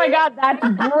Oh Kate. my God, that's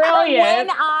brilliant. When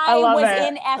I was it.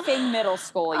 in effing middle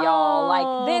school,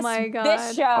 y'all.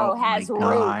 This show has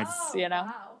roots,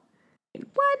 Wow.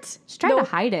 What? She's trying to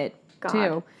hide it,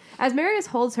 too. As Marius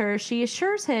holds her, she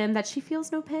assures him that she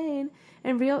feels no pain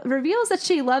and reveals that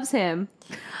she loves him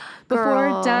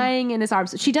before dying in his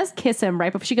arms. She does kiss him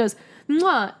right before she goes,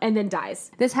 mwah, and then dies.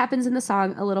 This happens in the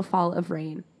song A Little Fall of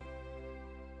Rain.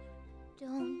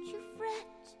 Don't you fret,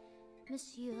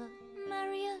 Monsieur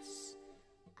Marius.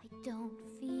 I don't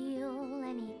feel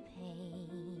any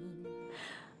pain.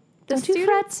 Don't you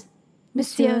fret,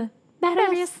 Monsieur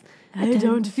Marius. I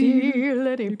don't feel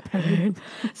any pain.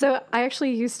 So I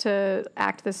actually used to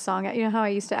act this song. You know how I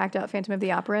used to act out Phantom of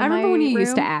the Opera in I remember my when you room?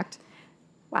 used to act.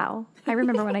 Wow. I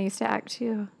remember when I used to act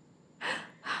too.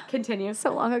 Continue.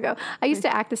 So long ago. I used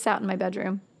to act this out in my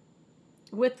bedroom.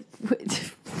 With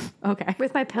okay.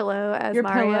 With my pillow as Your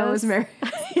Marius. pillow is Marius.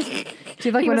 Do you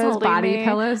have like one of those body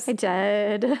pillows? I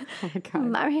did. Oh my God.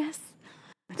 Marius.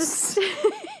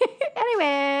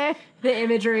 Anyway. The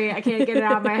imagery, I can't get it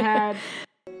out of my head.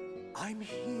 I'm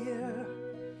here.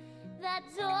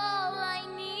 That's all I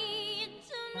need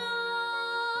to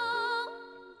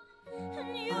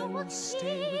will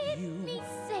stay with you me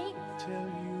safe, till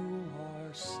you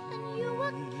are sleeping. and you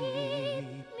will keep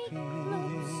me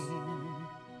close.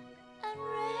 And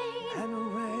rain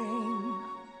And rain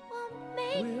will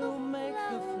make will make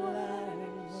the the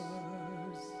flowers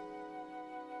flowers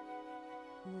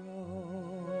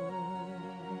grow.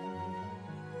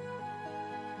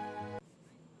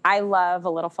 I love A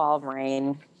Little Fall of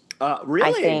Rain. Really?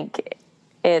 I think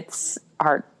it's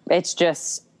heart. It's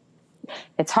just,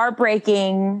 it's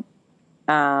heartbreaking.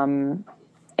 And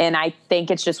I think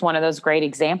it's just one of those great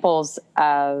examples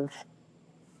of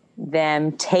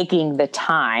them taking the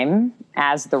time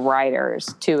as the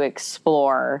writers to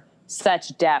explore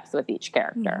such depth with each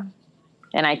character.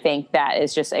 And I think that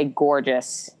is just a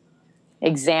gorgeous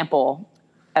example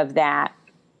of that.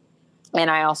 And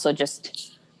I also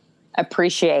just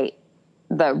appreciate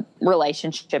the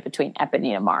relationship between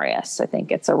Eponine and Marius. I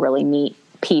think it's a really neat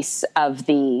piece of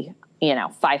the,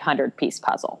 500-piece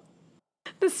puzzle.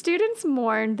 The students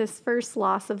mourned this first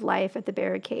loss of life at the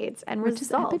barricades and Which is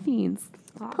resolved. Eponine's.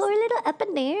 Poor little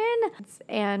Eponine.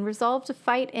 And resolved to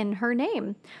fight in her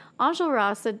name.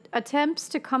 Enjolras attempts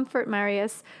to comfort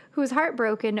Marius, who is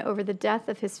heartbroken over the death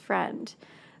of his friend.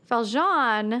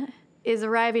 Valjean is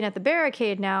arriving at the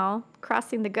barricade now,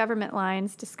 crossing the government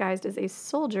lines disguised as a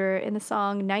soldier in the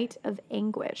song Night of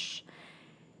Anguish.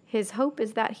 His hope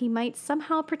is that he might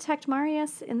somehow protect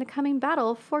Marius in the coming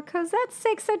battle for Cosette's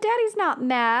sake, so Daddy's not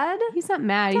mad. He's not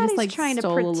mad. Daddy's He just trying to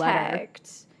stole a letter.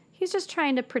 protect. He's just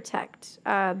trying to protect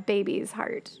baby's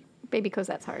heart, baby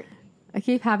Cosette's heart. I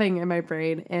keep having in my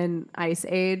brain in Ice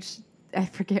Age, I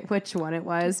forget which one it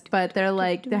was, but they're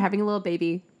having a little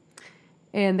baby,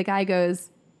 and the guy goes,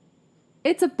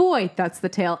 "It's a boy." That's the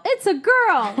tale. "It's a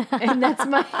girl," and that's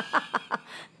my.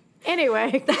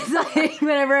 Anyway, That's like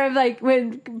whenever I'm like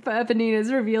when Eponine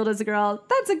is revealed as a girl.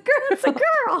 That's a girl. it's a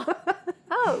girl.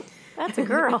 Oh, that's a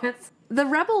girl. The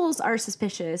rebels are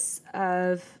suspicious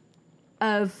of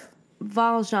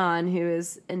Valjean, who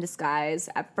is in disguise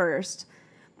at first,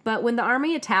 but when the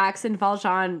army attacks and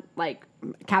Valjean, like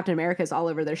Captain America, is all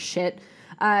over their shit,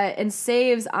 and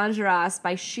saves Enjolras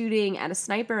by shooting at a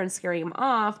sniper and scaring him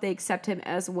off, they accept him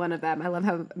as one of them. I love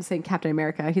how I'm saying Captain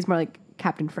America. He's more like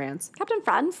Captain France. Captain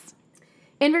France.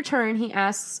 In return, he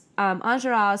asks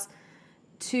Enjolras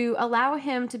to allow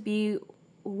him to be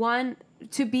the one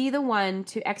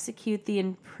to execute the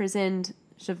imprisoned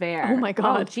Javert. Oh my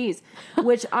God. Oh, jeez.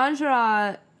 Which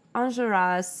Enjolras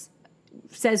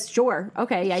says, "Sure,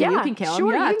 okay, yeah, you Yeah, can kill him.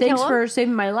 sure, Yeah, you can thanks kill for him.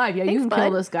 saving my life. Yeah, you Thanks, can kill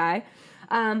bud." this guy."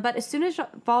 But as soon as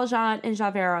Valjean and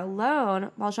Javert are alone,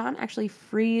 Valjean actually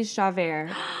frees Javert.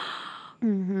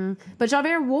 But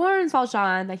Javert warns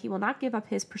Valjean that he will not give up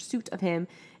his pursuit of him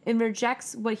and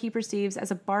rejects what he perceives as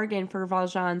a bargain for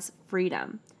Valjean's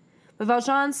freedom. But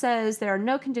Valjean says there are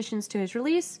no conditions to his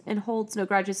release and holds no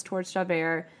grudges towards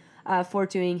Javert for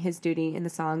doing his duty in the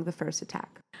song The First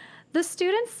Attack. The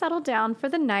students settle down for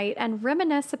the night and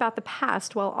reminisce about the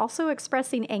past while also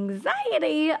expressing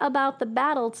anxiety about the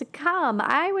battle to come.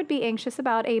 I would be anxious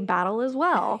about a battle as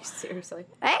well. Seriously.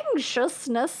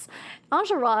 Anxiousness.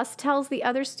 Enjolras tells the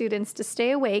other students to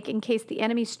stay awake in case the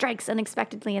enemy strikes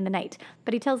unexpectedly in the night.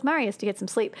 But he tells Marius to get some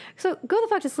sleep. So go the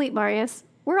fuck to sleep, Marius.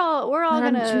 We're all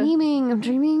gonna. I'm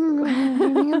dreaming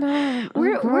about.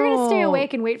 We're gonna stay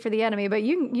awake and wait for the enemy, but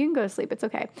you can go to sleep. It's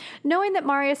okay. Knowing that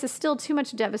Marius is still too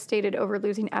much devastated over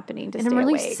losing Eponine to And stay I'm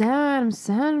really awake. sad. I'm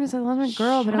sad because I love my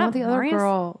girl, but I Shut want up, the other Marius.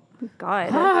 girl. God.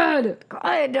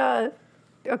 God.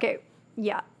 Okay.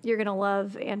 Yeah, you're gonna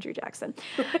love Andrew Jackson.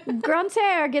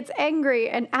 Grantaire gets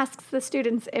angry and asks the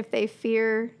students if they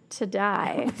fear to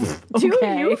die. Do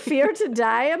Okay. you fear to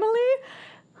die, Emily?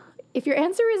 If your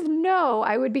answer is no,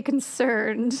 I would be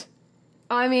concerned.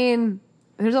 I mean,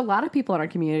 there's a lot of people in our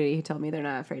community who tell me they're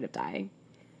not afraid of dying.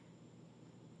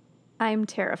 I'm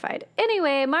terrified.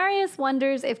 Anyway, Marius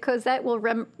wonders if Cosette will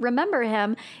remember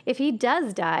him if he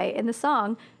does die in the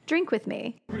song Drink With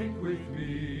Me. Drink with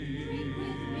me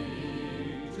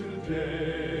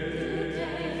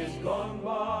today is gone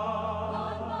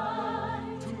by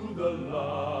to the life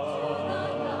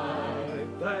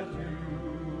that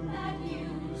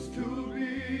used to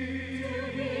be.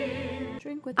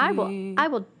 Drink with I me.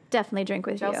 will definitely drink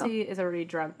with you. Chelsea is already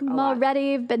drunk a I'm lot.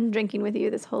 already been drinking with you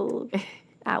this whole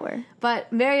hour.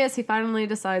 But Marius, he finally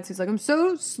decides, he's like, I'm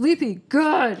so sleepy.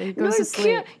 Good. And he goes to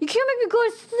sleep. You can't make me go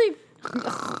to sleep.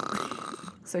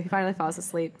 So he finally falls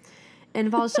asleep. And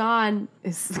Valjean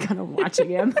is kind of watching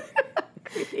him.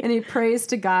 And he prays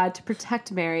to God to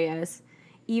protect Marius,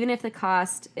 even if the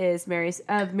cost is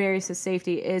Marius'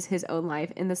 safety is his own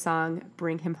life, in the song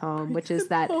Bring Him Home, which is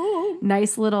that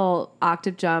nice little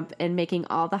octave jump, and making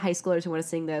all the high schoolers who want to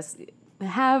sing this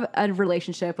have a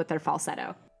relationship with their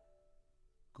falsetto.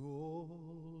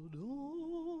 God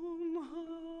on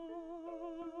high,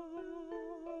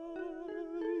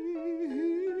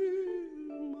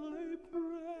 hear my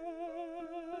prayer.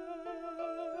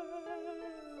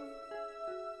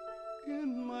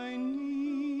 In my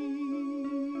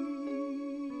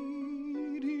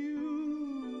need,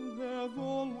 you have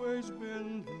always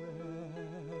been there.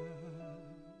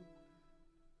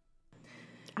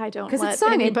 I don't 'Cause it's let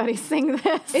sung in- anybody sing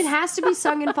this. It has to be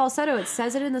sung in falsetto. It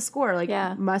says it in the score. Like,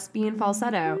 Yeah. must be in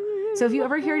falsetto. So if you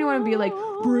ever hear anyone be like,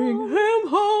 bring him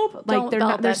home, like Don't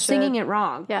belt they're that singing shit. it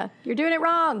wrong. Yeah, you're doing it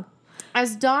wrong.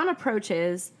 As dawn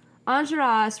approaches,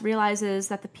 Enjolras realizes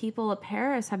that the people of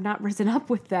Paris have not risen up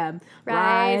with them.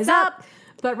 Rise up!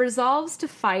 But resolves to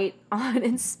fight on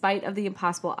in spite of the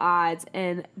impossible odds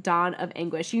and dawn of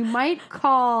anguish. You might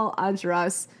call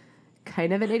Enjolras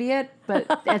kind of an idiot, but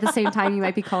at the same time, you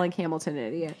might be calling Hamilton an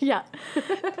idiot. Yeah.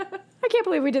 I can't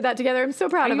believe we did that together. I'm so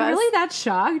proud Are of you us. really that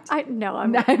shocked? I guess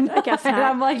not.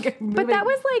 I'm like, But that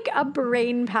was like a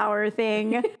brain power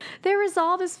thing. Their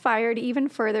resolve is fired even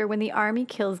further when the army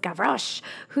kills Gavroche,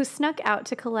 who snuck out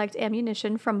to collect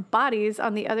ammunition from bodies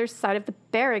on the other side of the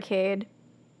barricade.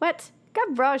 What?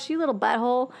 Gavroche, you little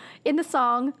butthole. In the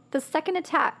song, The Second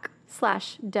Attack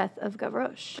 / Death of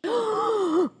Gavroche.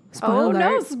 Spoiler Oh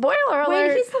no, alert. spoiler alert.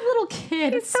 Wait, he's the little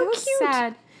kid. He's It's so so cute.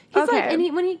 sad. He's Okay. like,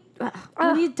 and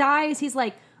when he dies, he's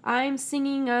like, I'm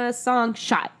singing a song,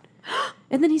 shot.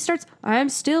 And then he starts, I'm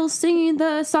still singing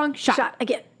the song, shot. Shot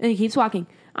again. And he keeps walking.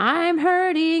 I'm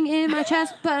hurting in my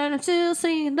chest, but I'm still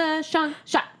singing the song,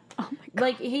 shot. Oh my God,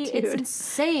 Like, it's dude.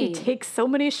 insane. He takes so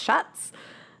many shots.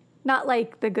 Not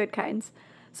like the good kinds.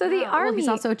 So the well, army... he's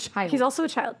also a child. He's also a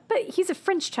child. But he's a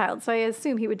French child, so I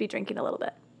assume he would be drinking a little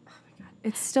bit.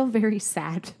 It's still very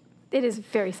sad. It is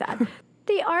very sad.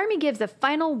 The army gives a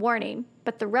final warning,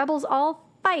 but the rebels all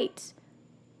fight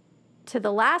to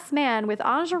the last man, with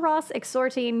Enjolras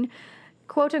exhorting,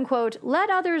 quote unquote, let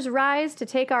others rise to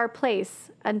take our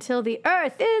place until the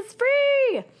earth is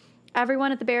free.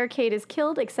 Everyone at the barricade is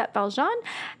killed except Valjean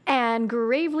and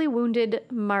gravely wounded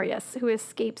Marius, who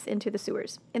escapes into the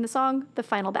sewers. In the song, The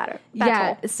Final Battle.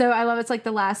 Yeah, so I love it's like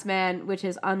the last man, which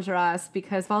is Enjolras,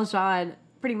 because Valjean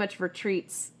pretty much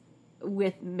retreats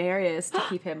with Marius to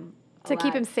keep him To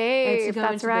keep him alive. safe, And to go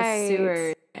that's into right. The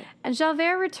sewer. And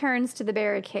Javert returns to the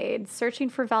barricade, searching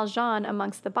for Valjean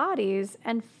amongst the bodies,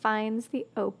 and finds the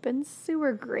open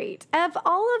sewer grate. Of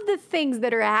all of the things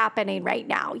that are happening right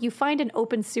now, you find an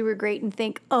open sewer grate and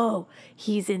think, oh,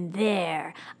 he's in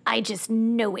there. I just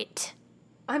know it.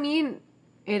 I mean,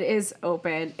 it is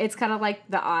open. It's kind of like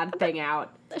the odd thing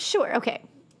out. Sure, okay.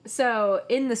 So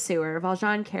in the sewer,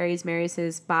 Valjean carries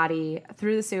Marius's body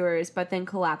through the sewers, but then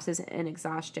collapses in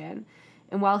exhaustion.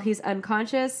 And while he's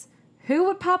unconscious, who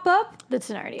would pop up? The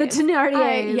Thénardiers. The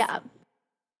Thénardiers. Yeah.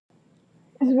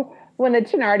 When the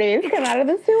Thénardiers come out of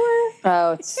the sewer.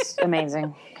 Oh, it's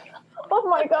amazing. Oh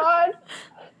my God.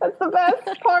 That's the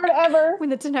best part ever. When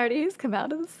the Thénardiers come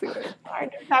out of the sewer. I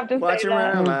just have to Watch say him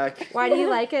that. run amok. Why do you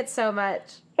like it so much?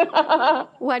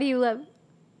 Why do you love...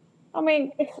 I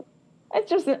mean, it's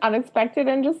just unexpected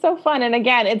and just so fun. And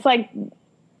again, it's like,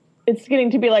 it's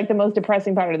getting to be like the most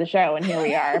depressing part of the show. And here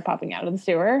we are popping out of the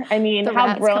sewer. I mean, The how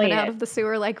rats coming brilliant out of the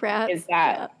sewer like rats. is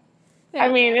that? Yeah.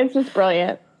 I mean, it's just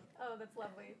brilliant. Oh, that's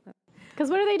lovely. Because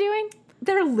what are they doing?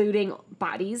 They're looting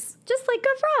bodies. Just like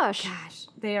Gavroche. Gosh,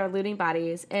 they are looting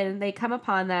bodies, and they come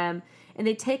upon them, and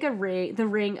they take the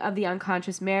ring of the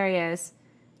unconscious Marius.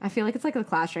 I feel like it's like the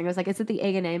Clash ring. It was like, is it the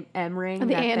A&M ring? The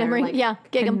that A&M they're, ring, like, yeah.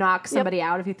 Gig 'em. Can knock Yep. somebody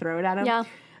out if you throw it at them. Yeah.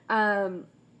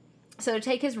 So to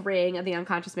take his ring of the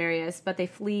unconscious Marius, but they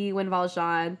flee when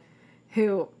Valjean,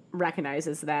 who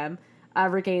recognizes them,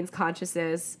 regains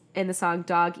consciousness in the song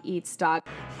Dog Eats Dog.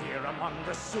 Here among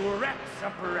the sewerettes,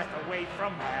 a breath away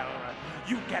from hell,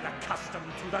 you get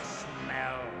accustomed to the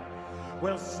smell.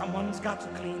 Well, someone's got to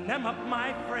clean them up,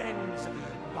 my friends.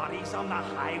 Bodies on the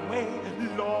highway,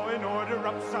 law and order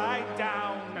upside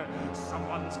down.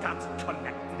 Someone's got to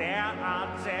connect their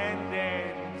odds and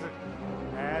ends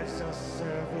as a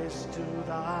service to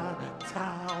the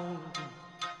town.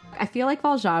 I feel like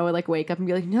Valjean would like wake up and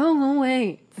be like, no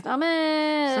way. Stop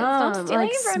it. Stop Or, stealing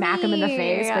like from smack him in the me.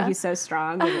 face, but he's so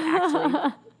strong that it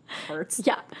actually hurts.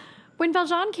 Yeah. When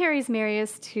Valjean carries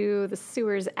Marius to the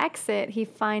sewer's exit, he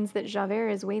finds that Javert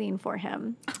is waiting for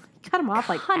him. Cut him off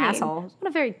like Cunning. asshole. What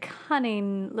a very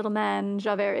cunning little man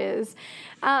Javert is.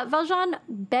 Valjean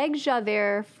begs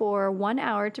Javert for 1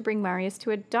 hour to bring Marius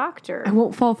to a doctor. I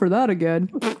won't fall for that again.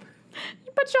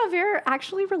 But Javert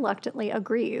actually reluctantly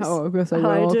agrees. Oh, I guess I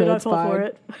will. Okay, that's fine.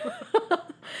 it.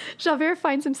 Javert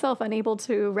finds himself unable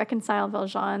to reconcile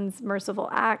Valjean's merciful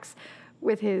acts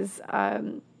with his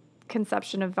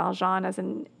conception of Valjean as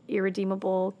an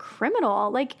irredeemable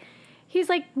criminal. Like, he's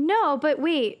like, no, but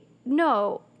wait,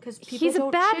 no. Because he's a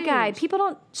bad guy. People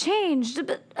don't change.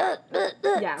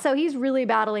 Yeah. So he's really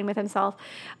battling with himself.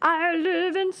 I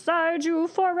live inside you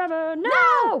forever.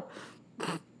 No!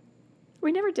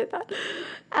 We never did that.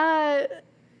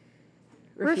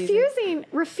 Refusing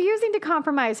to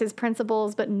compromise his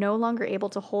principles, but no longer able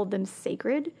to hold them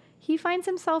sacred, he finds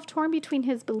himself torn between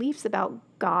his beliefs about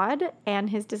God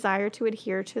and his desire to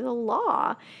adhere to the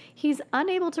law. He's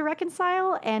unable to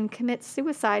reconcile and commits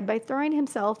suicide by throwing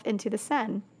himself into the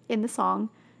Seine in the song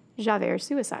Javert's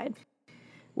Suicide.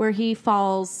 Where he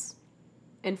falls,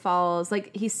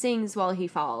 like he sings while he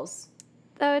falls.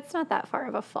 Though it's not that far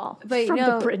of a fall But from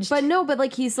no, the bridge. but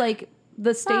like he's like,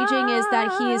 the staging is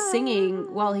that he is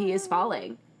singing while he is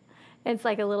falling. It's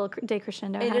like a little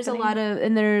decrescendo happening. There's a lot of,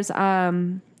 and there's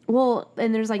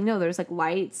there's like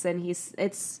lights, and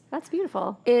that's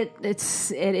beautiful. It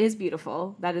is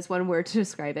beautiful. That is one word to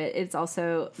describe it. It's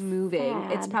also moving.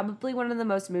 Sad. It's probably one of the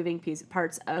most moving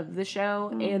parts of the show,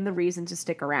 and the reason to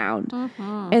stick around.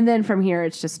 Mm-hmm. And then from here,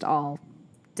 it's just all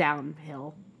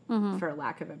downhill. For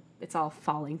lack of it's all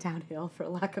falling downhill for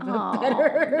lack of a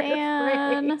better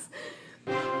man. phrase.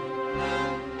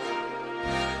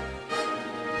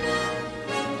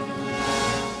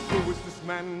 Who is this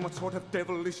man? What sort of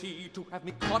devil is he? To have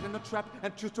me caught in a trap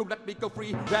and choose to let me go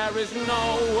free? There is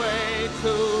no way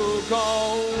to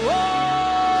go.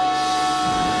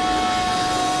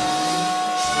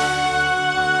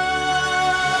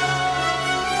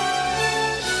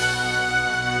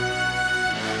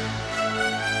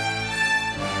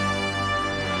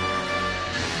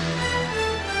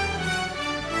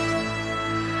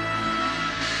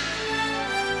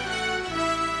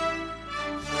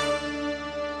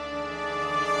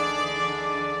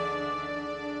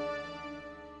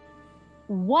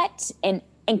 What an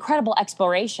incredible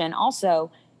exploration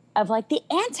also of like the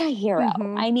anti-hero.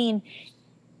 I mean,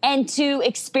 and to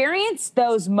experience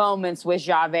those moments with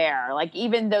Javert, like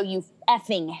even though you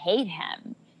effing hate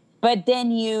him, but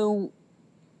then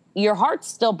your heart's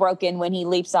still broken when he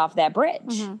leaps off that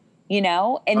bridge, you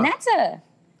know? And that's a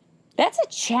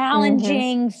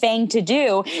challenging thing to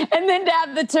do. And then to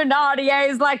have the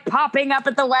Thénardiers like popping up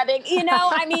at the wedding, you know,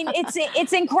 I mean,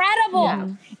 it's incredible. Yeah.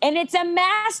 And it's a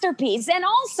masterpiece. And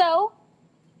also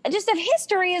just of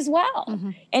history as well.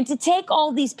 And to take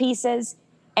all these pieces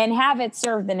and have it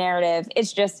serve the narrative,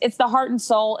 it's the heart and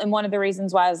soul. And one of the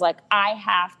reasons why I was like, I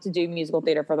have to do musical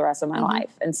theater for the rest of my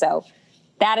life. And so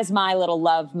that is my little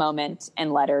love moment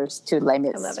and letters to Les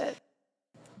Mis. I love it.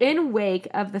 In wake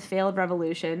of the failed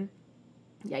revolution,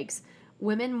 yikes,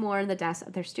 women mourn the deaths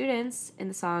of their students in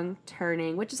the song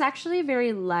Turning, which is actually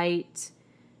very light.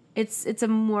 It's a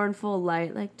mournful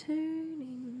light, like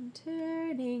turning,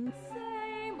 turning.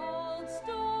 Same old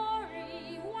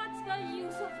story. What's the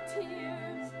use of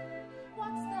tears?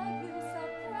 What's the use of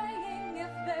praying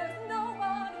if there's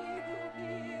nobody who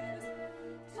hears?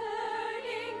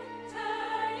 Turning,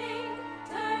 turning,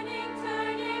 turning,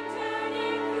 turning,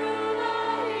 turning through the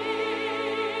years.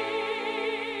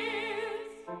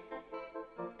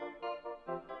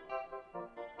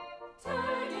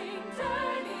 Turning,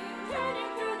 turning, turning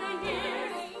through the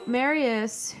years.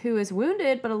 Marius, who is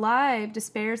wounded but alive,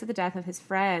 despairs at the death of his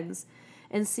friends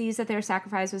and sees that their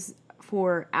sacrifice was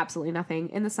for absolutely nothing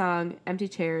in the song Empty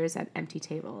Chairs and Empty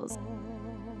Tables. Oh,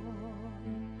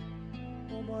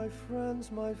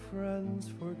 my friends,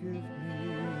 forgive me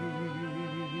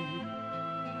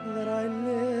that I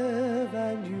live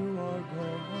and you are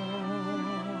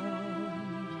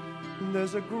gone.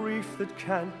 There's a grief that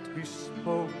can't be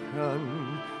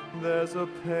spoken. There's a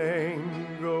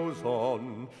pain goes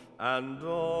on and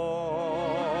on.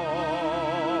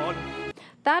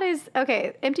 That is,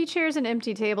 okay, Empty Chairs and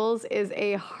Empty Tables is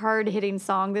a hard-hitting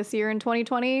song this year in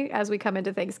 2020 as we come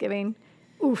into Thanksgiving.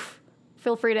 Oof.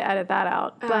 Feel free to edit that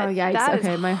out. But yikes. that is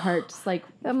Okay, my heart just like...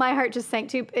 My heart just sank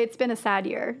too. It's been a sad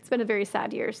year. It's been a very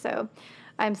sad year. So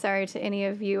I'm sorry to any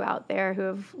of you out there who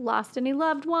have lost any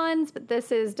loved ones, but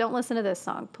don't listen to this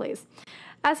song, please.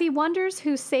 As he wonders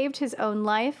who saved his own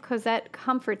life, Cosette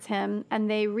comforts him, and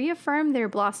they reaffirm their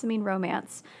blossoming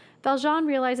romance. Valjean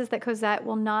realizes that Cosette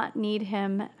will not need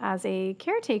him as a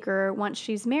caretaker once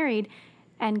she's married,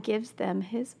 and gives them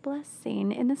his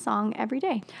blessing in the song Every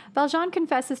Day. Valjean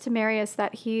confesses to Marius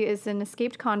that he is an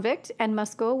escaped convict and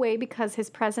must go away because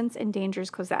his presence endangers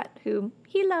Cosette, whom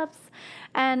he loves.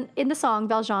 And in the song,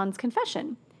 Valjean's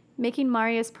confession, making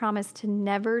Marius promise to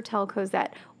never tell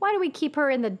Cosette. Why do we keep her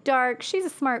in the dark? She's a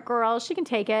smart girl. She can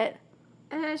take it.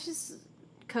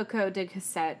 Coco de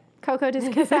Cassette. Coco de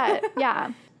Cassette.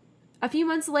 Yeah. A few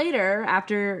months later,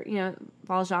 after,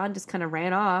 Valjean just kind of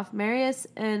ran off, Marius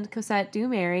and Cosette do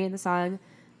marry in the song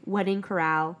Wedding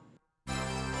Chorale.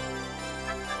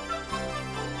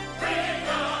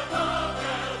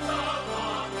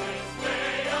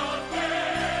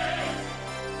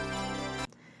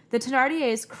 The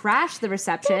Thénardiers crash the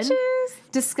reception,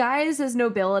 disguised as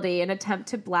nobility, and attempt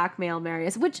to blackmail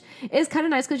Marius, which is kind of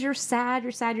nice because you're sad.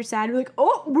 You're like,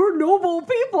 oh, we're noble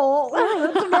people. Oh,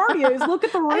 the Thénardiers, look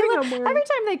at the ring I'm wearing. Every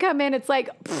time they come in, it's like,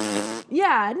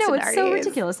 yeah, no, it's so Thénardiers.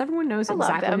 ridiculous. Everyone knows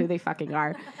exactly who they fucking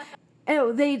are.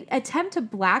 Oh, they attempt to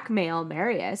blackmail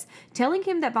Marius, telling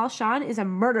him that Valjean is a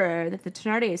murderer, that the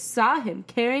Thénardiers saw him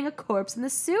carrying a corpse in the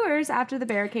sewers after the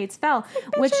barricades fell.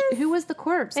 Who was the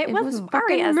corpse? It was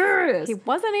fucking Marius. He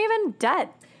wasn't even dead.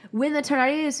 When the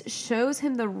Thénardiers shows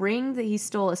him the ring that he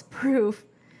stole as proof,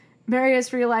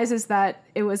 Marius realizes that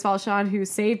it was Valjean who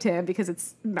saved him because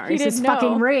it's Marius'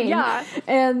 fucking ring. Yeah.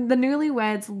 And the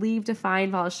newlyweds leave to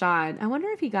find Valjean. I wonder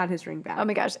if he got his ring back. Oh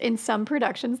my gosh. In some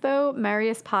productions, though,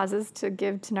 Marius pauses to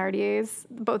give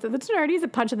both of the Thénardiers a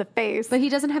punch in the face. But he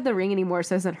doesn't have the ring anymore,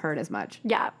 so it doesn't hurt as much.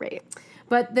 Yeah, right.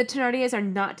 But the Thénardiers are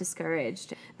not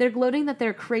discouraged. They're gloating that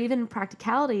their craven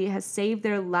practicality has saved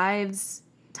their lives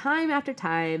time after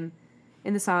time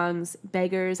in the songs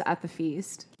Beggars at the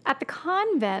Feast. At the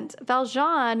convent,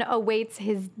 Valjean awaits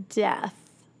his death,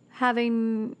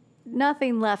 having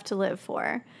nothing left to live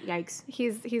for. Yikes.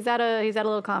 He's at a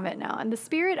little convent now, and the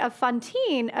spirit of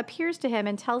Fantine appears to him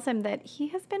and tells him that he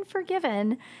has been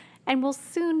forgiven and will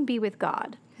soon be with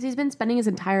God. Because he's been spending his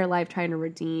entire life trying to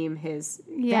redeem his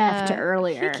theft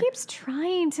earlier. He keeps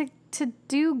trying to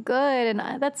do good,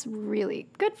 and that's really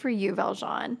good for you,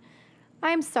 Valjean.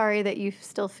 I'm sorry that you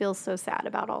still feel so sad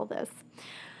about all this.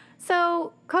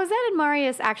 So Cosette and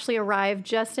Marius actually arrive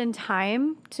just in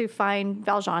time to find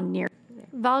Valjean near.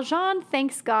 Valjean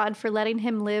thanks God for letting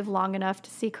him live long enough to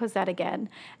see Cosette again,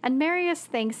 and Marius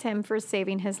thanks him for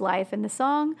saving his life in the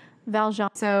song Valjean.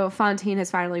 So Fantine has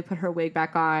finally put her wig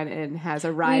back on and has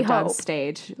arrived on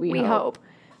stage. We hope.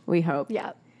 We hope.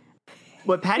 Yeah.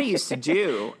 What Patty used to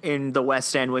do in the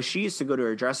West End was she used to go to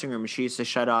her dressing room and she used to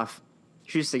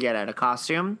get out a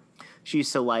costume. She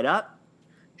used to light up.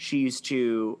 She used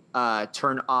to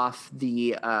turn off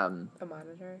the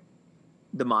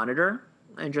monitor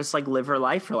and just like live her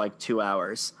life for like 2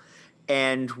 hours.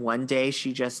 And one day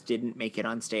she just didn't make it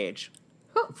on stage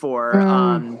for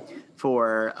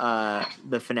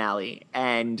the finale.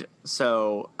 And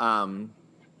so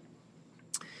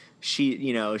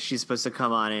she's supposed to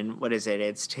come on and what is it?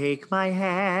 It's Take My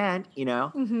Hand,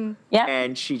 Mm-hmm. Yeah.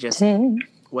 And she just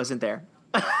wasn't there.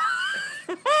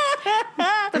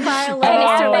 The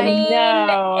violinists are like,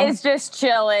 no. It's just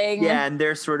chilling. Yeah, and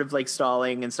they're sort of like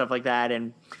stalling and stuff like that.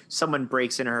 And someone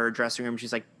breaks into her dressing room.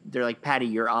 They're like, Patty,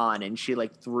 you're on. And she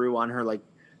like threw on her like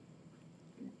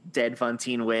dead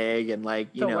Fantine wig and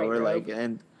like, The white robe. like,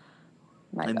 and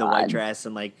the white dress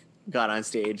and like got on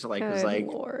stage. Like, was like,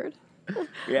 Lord.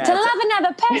 Yeah, To love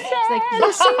another person.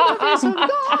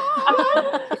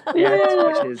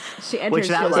 Which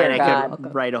that line I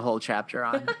could write a whole chapter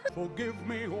on. Forgive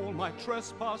me all my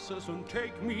trespasses and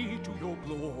take me to your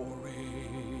glory.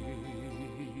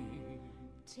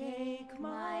 Take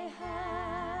my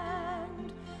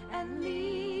hand and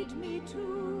lead me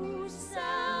to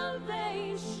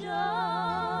salvation.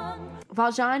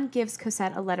 Valjean gives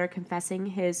Cosette a letter confessing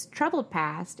his troubled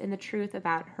past and the truth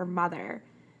about her mother.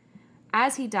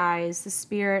 As he dies, the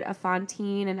spirit of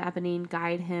Fantine and Eponine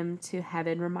guide him to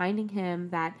heaven, reminding him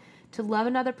that to love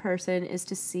another person is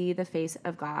to see the face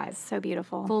of God. So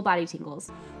beautiful. Full body tingles.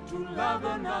 To love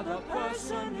another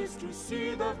person is to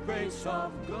see the face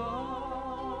of God.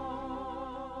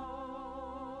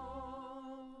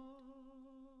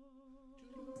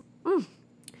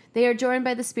 They are joined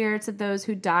by the spirits of those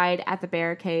who died at the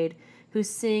barricade, who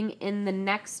sing in the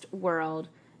next world.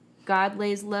 God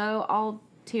lays low all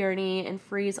tyranny and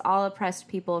frees all oppressed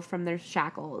people from their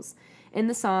shackles. In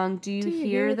the song, Do You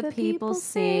Hear the People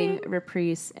Sing,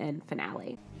 reprise, and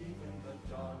finale. Even the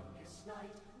darkest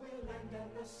night will end and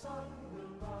the sun will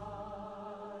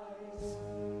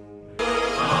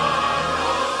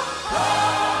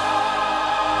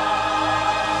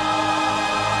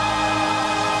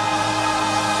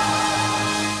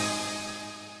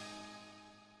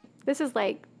This is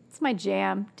like, it's my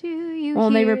jam. Do you Well,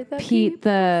 and they hear repeat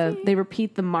they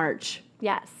repeat the march.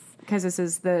 Yes. Because this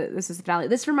is the finale.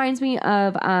 This reminds me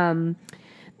of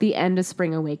the end of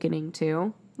Spring Awakening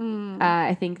too.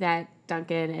 I think that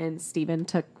Duncan and Stephen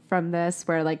took from this,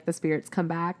 where like the spirits come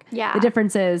back. Yeah. The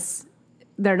difference is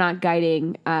they're not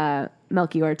guiding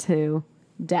Melchior to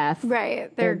death.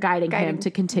 Right. They're guiding him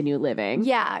to continue living.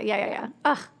 Yeah.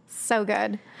 Ugh, so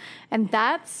good. And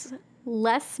that's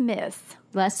less myth.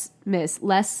 Less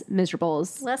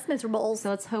miserables. Less miserables. So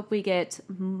let's hope we get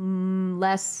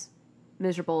less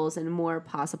miserables and more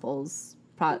possibles.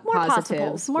 More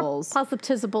Positives. More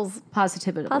positivables.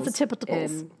 Positivables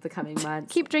in the coming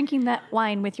months. Keep drinking that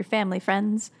wine with your family,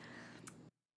 friends.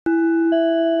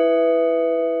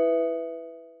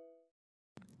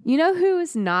 You know who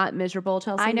is not miserable,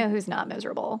 Chelsea? I know who's not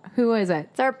miserable. Who is it?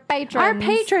 It's our patrons. Our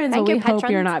patrons. Thank Well, you, we hope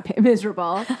patrons. you're not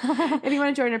miserable. If you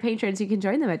want to join our patrons, you can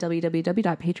join them at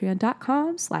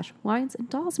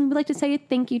www.patreon.com/winesanddolls. And we'd like to say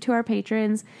thank you to our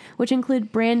patrons, which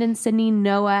include Brandon, Sydney,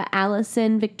 Noah,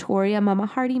 Allison, Victoria, Mama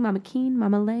Hardy, Mama Keen,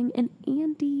 Mama Lang, and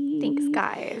Andy. Thanks,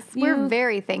 guys. We're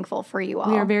very thankful for you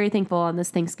all. We are very thankful on this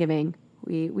Thanksgiving.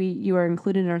 You are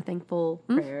included in our thankful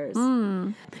prayers.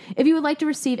 If you would like to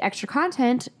receive extra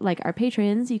content like our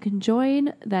patrons, you can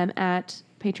join them at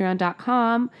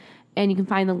patreon.com, and you can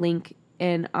find the link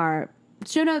in our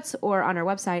show notes or on our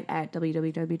website at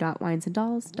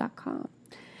www.winesanddolls.com.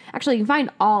 Actually, you can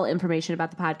find all information about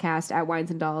the podcast at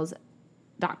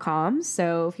winesanddolls.com.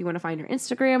 So if you want to find your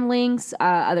Instagram links,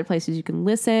 other places you can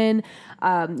listen,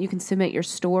 you can submit your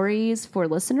stories for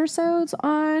listener-sodes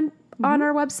on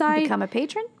our website. Become a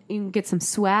patron. You can get some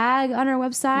swag on our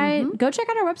website. Go check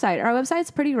out our website. Our website's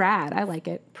pretty rad. I like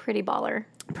it. Pretty baller.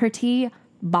 Pretty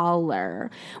baller.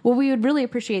 What we would really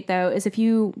appreciate, though, is if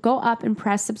you go up and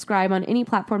press subscribe on any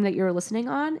platform that you're listening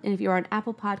on. And if you're on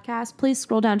Apple Podcasts, please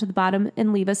scroll down to the bottom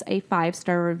and leave us a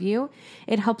 5-star review.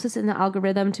 It helps us in the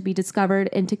algorithm to be discovered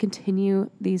and to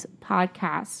continue these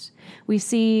podcasts. We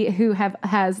see who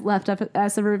has left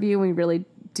us a review. We really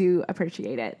do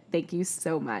appreciate it. Thank you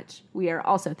so much. We are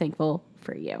also thankful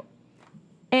for you.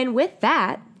 And with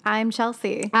that, I'm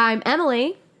Chelsea. I'm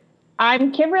Emily.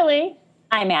 I'm Kimberly.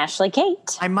 I'm Ashley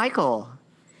Kate. I'm Michael.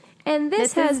 And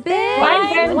this has been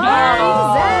Wines and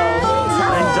Dolls.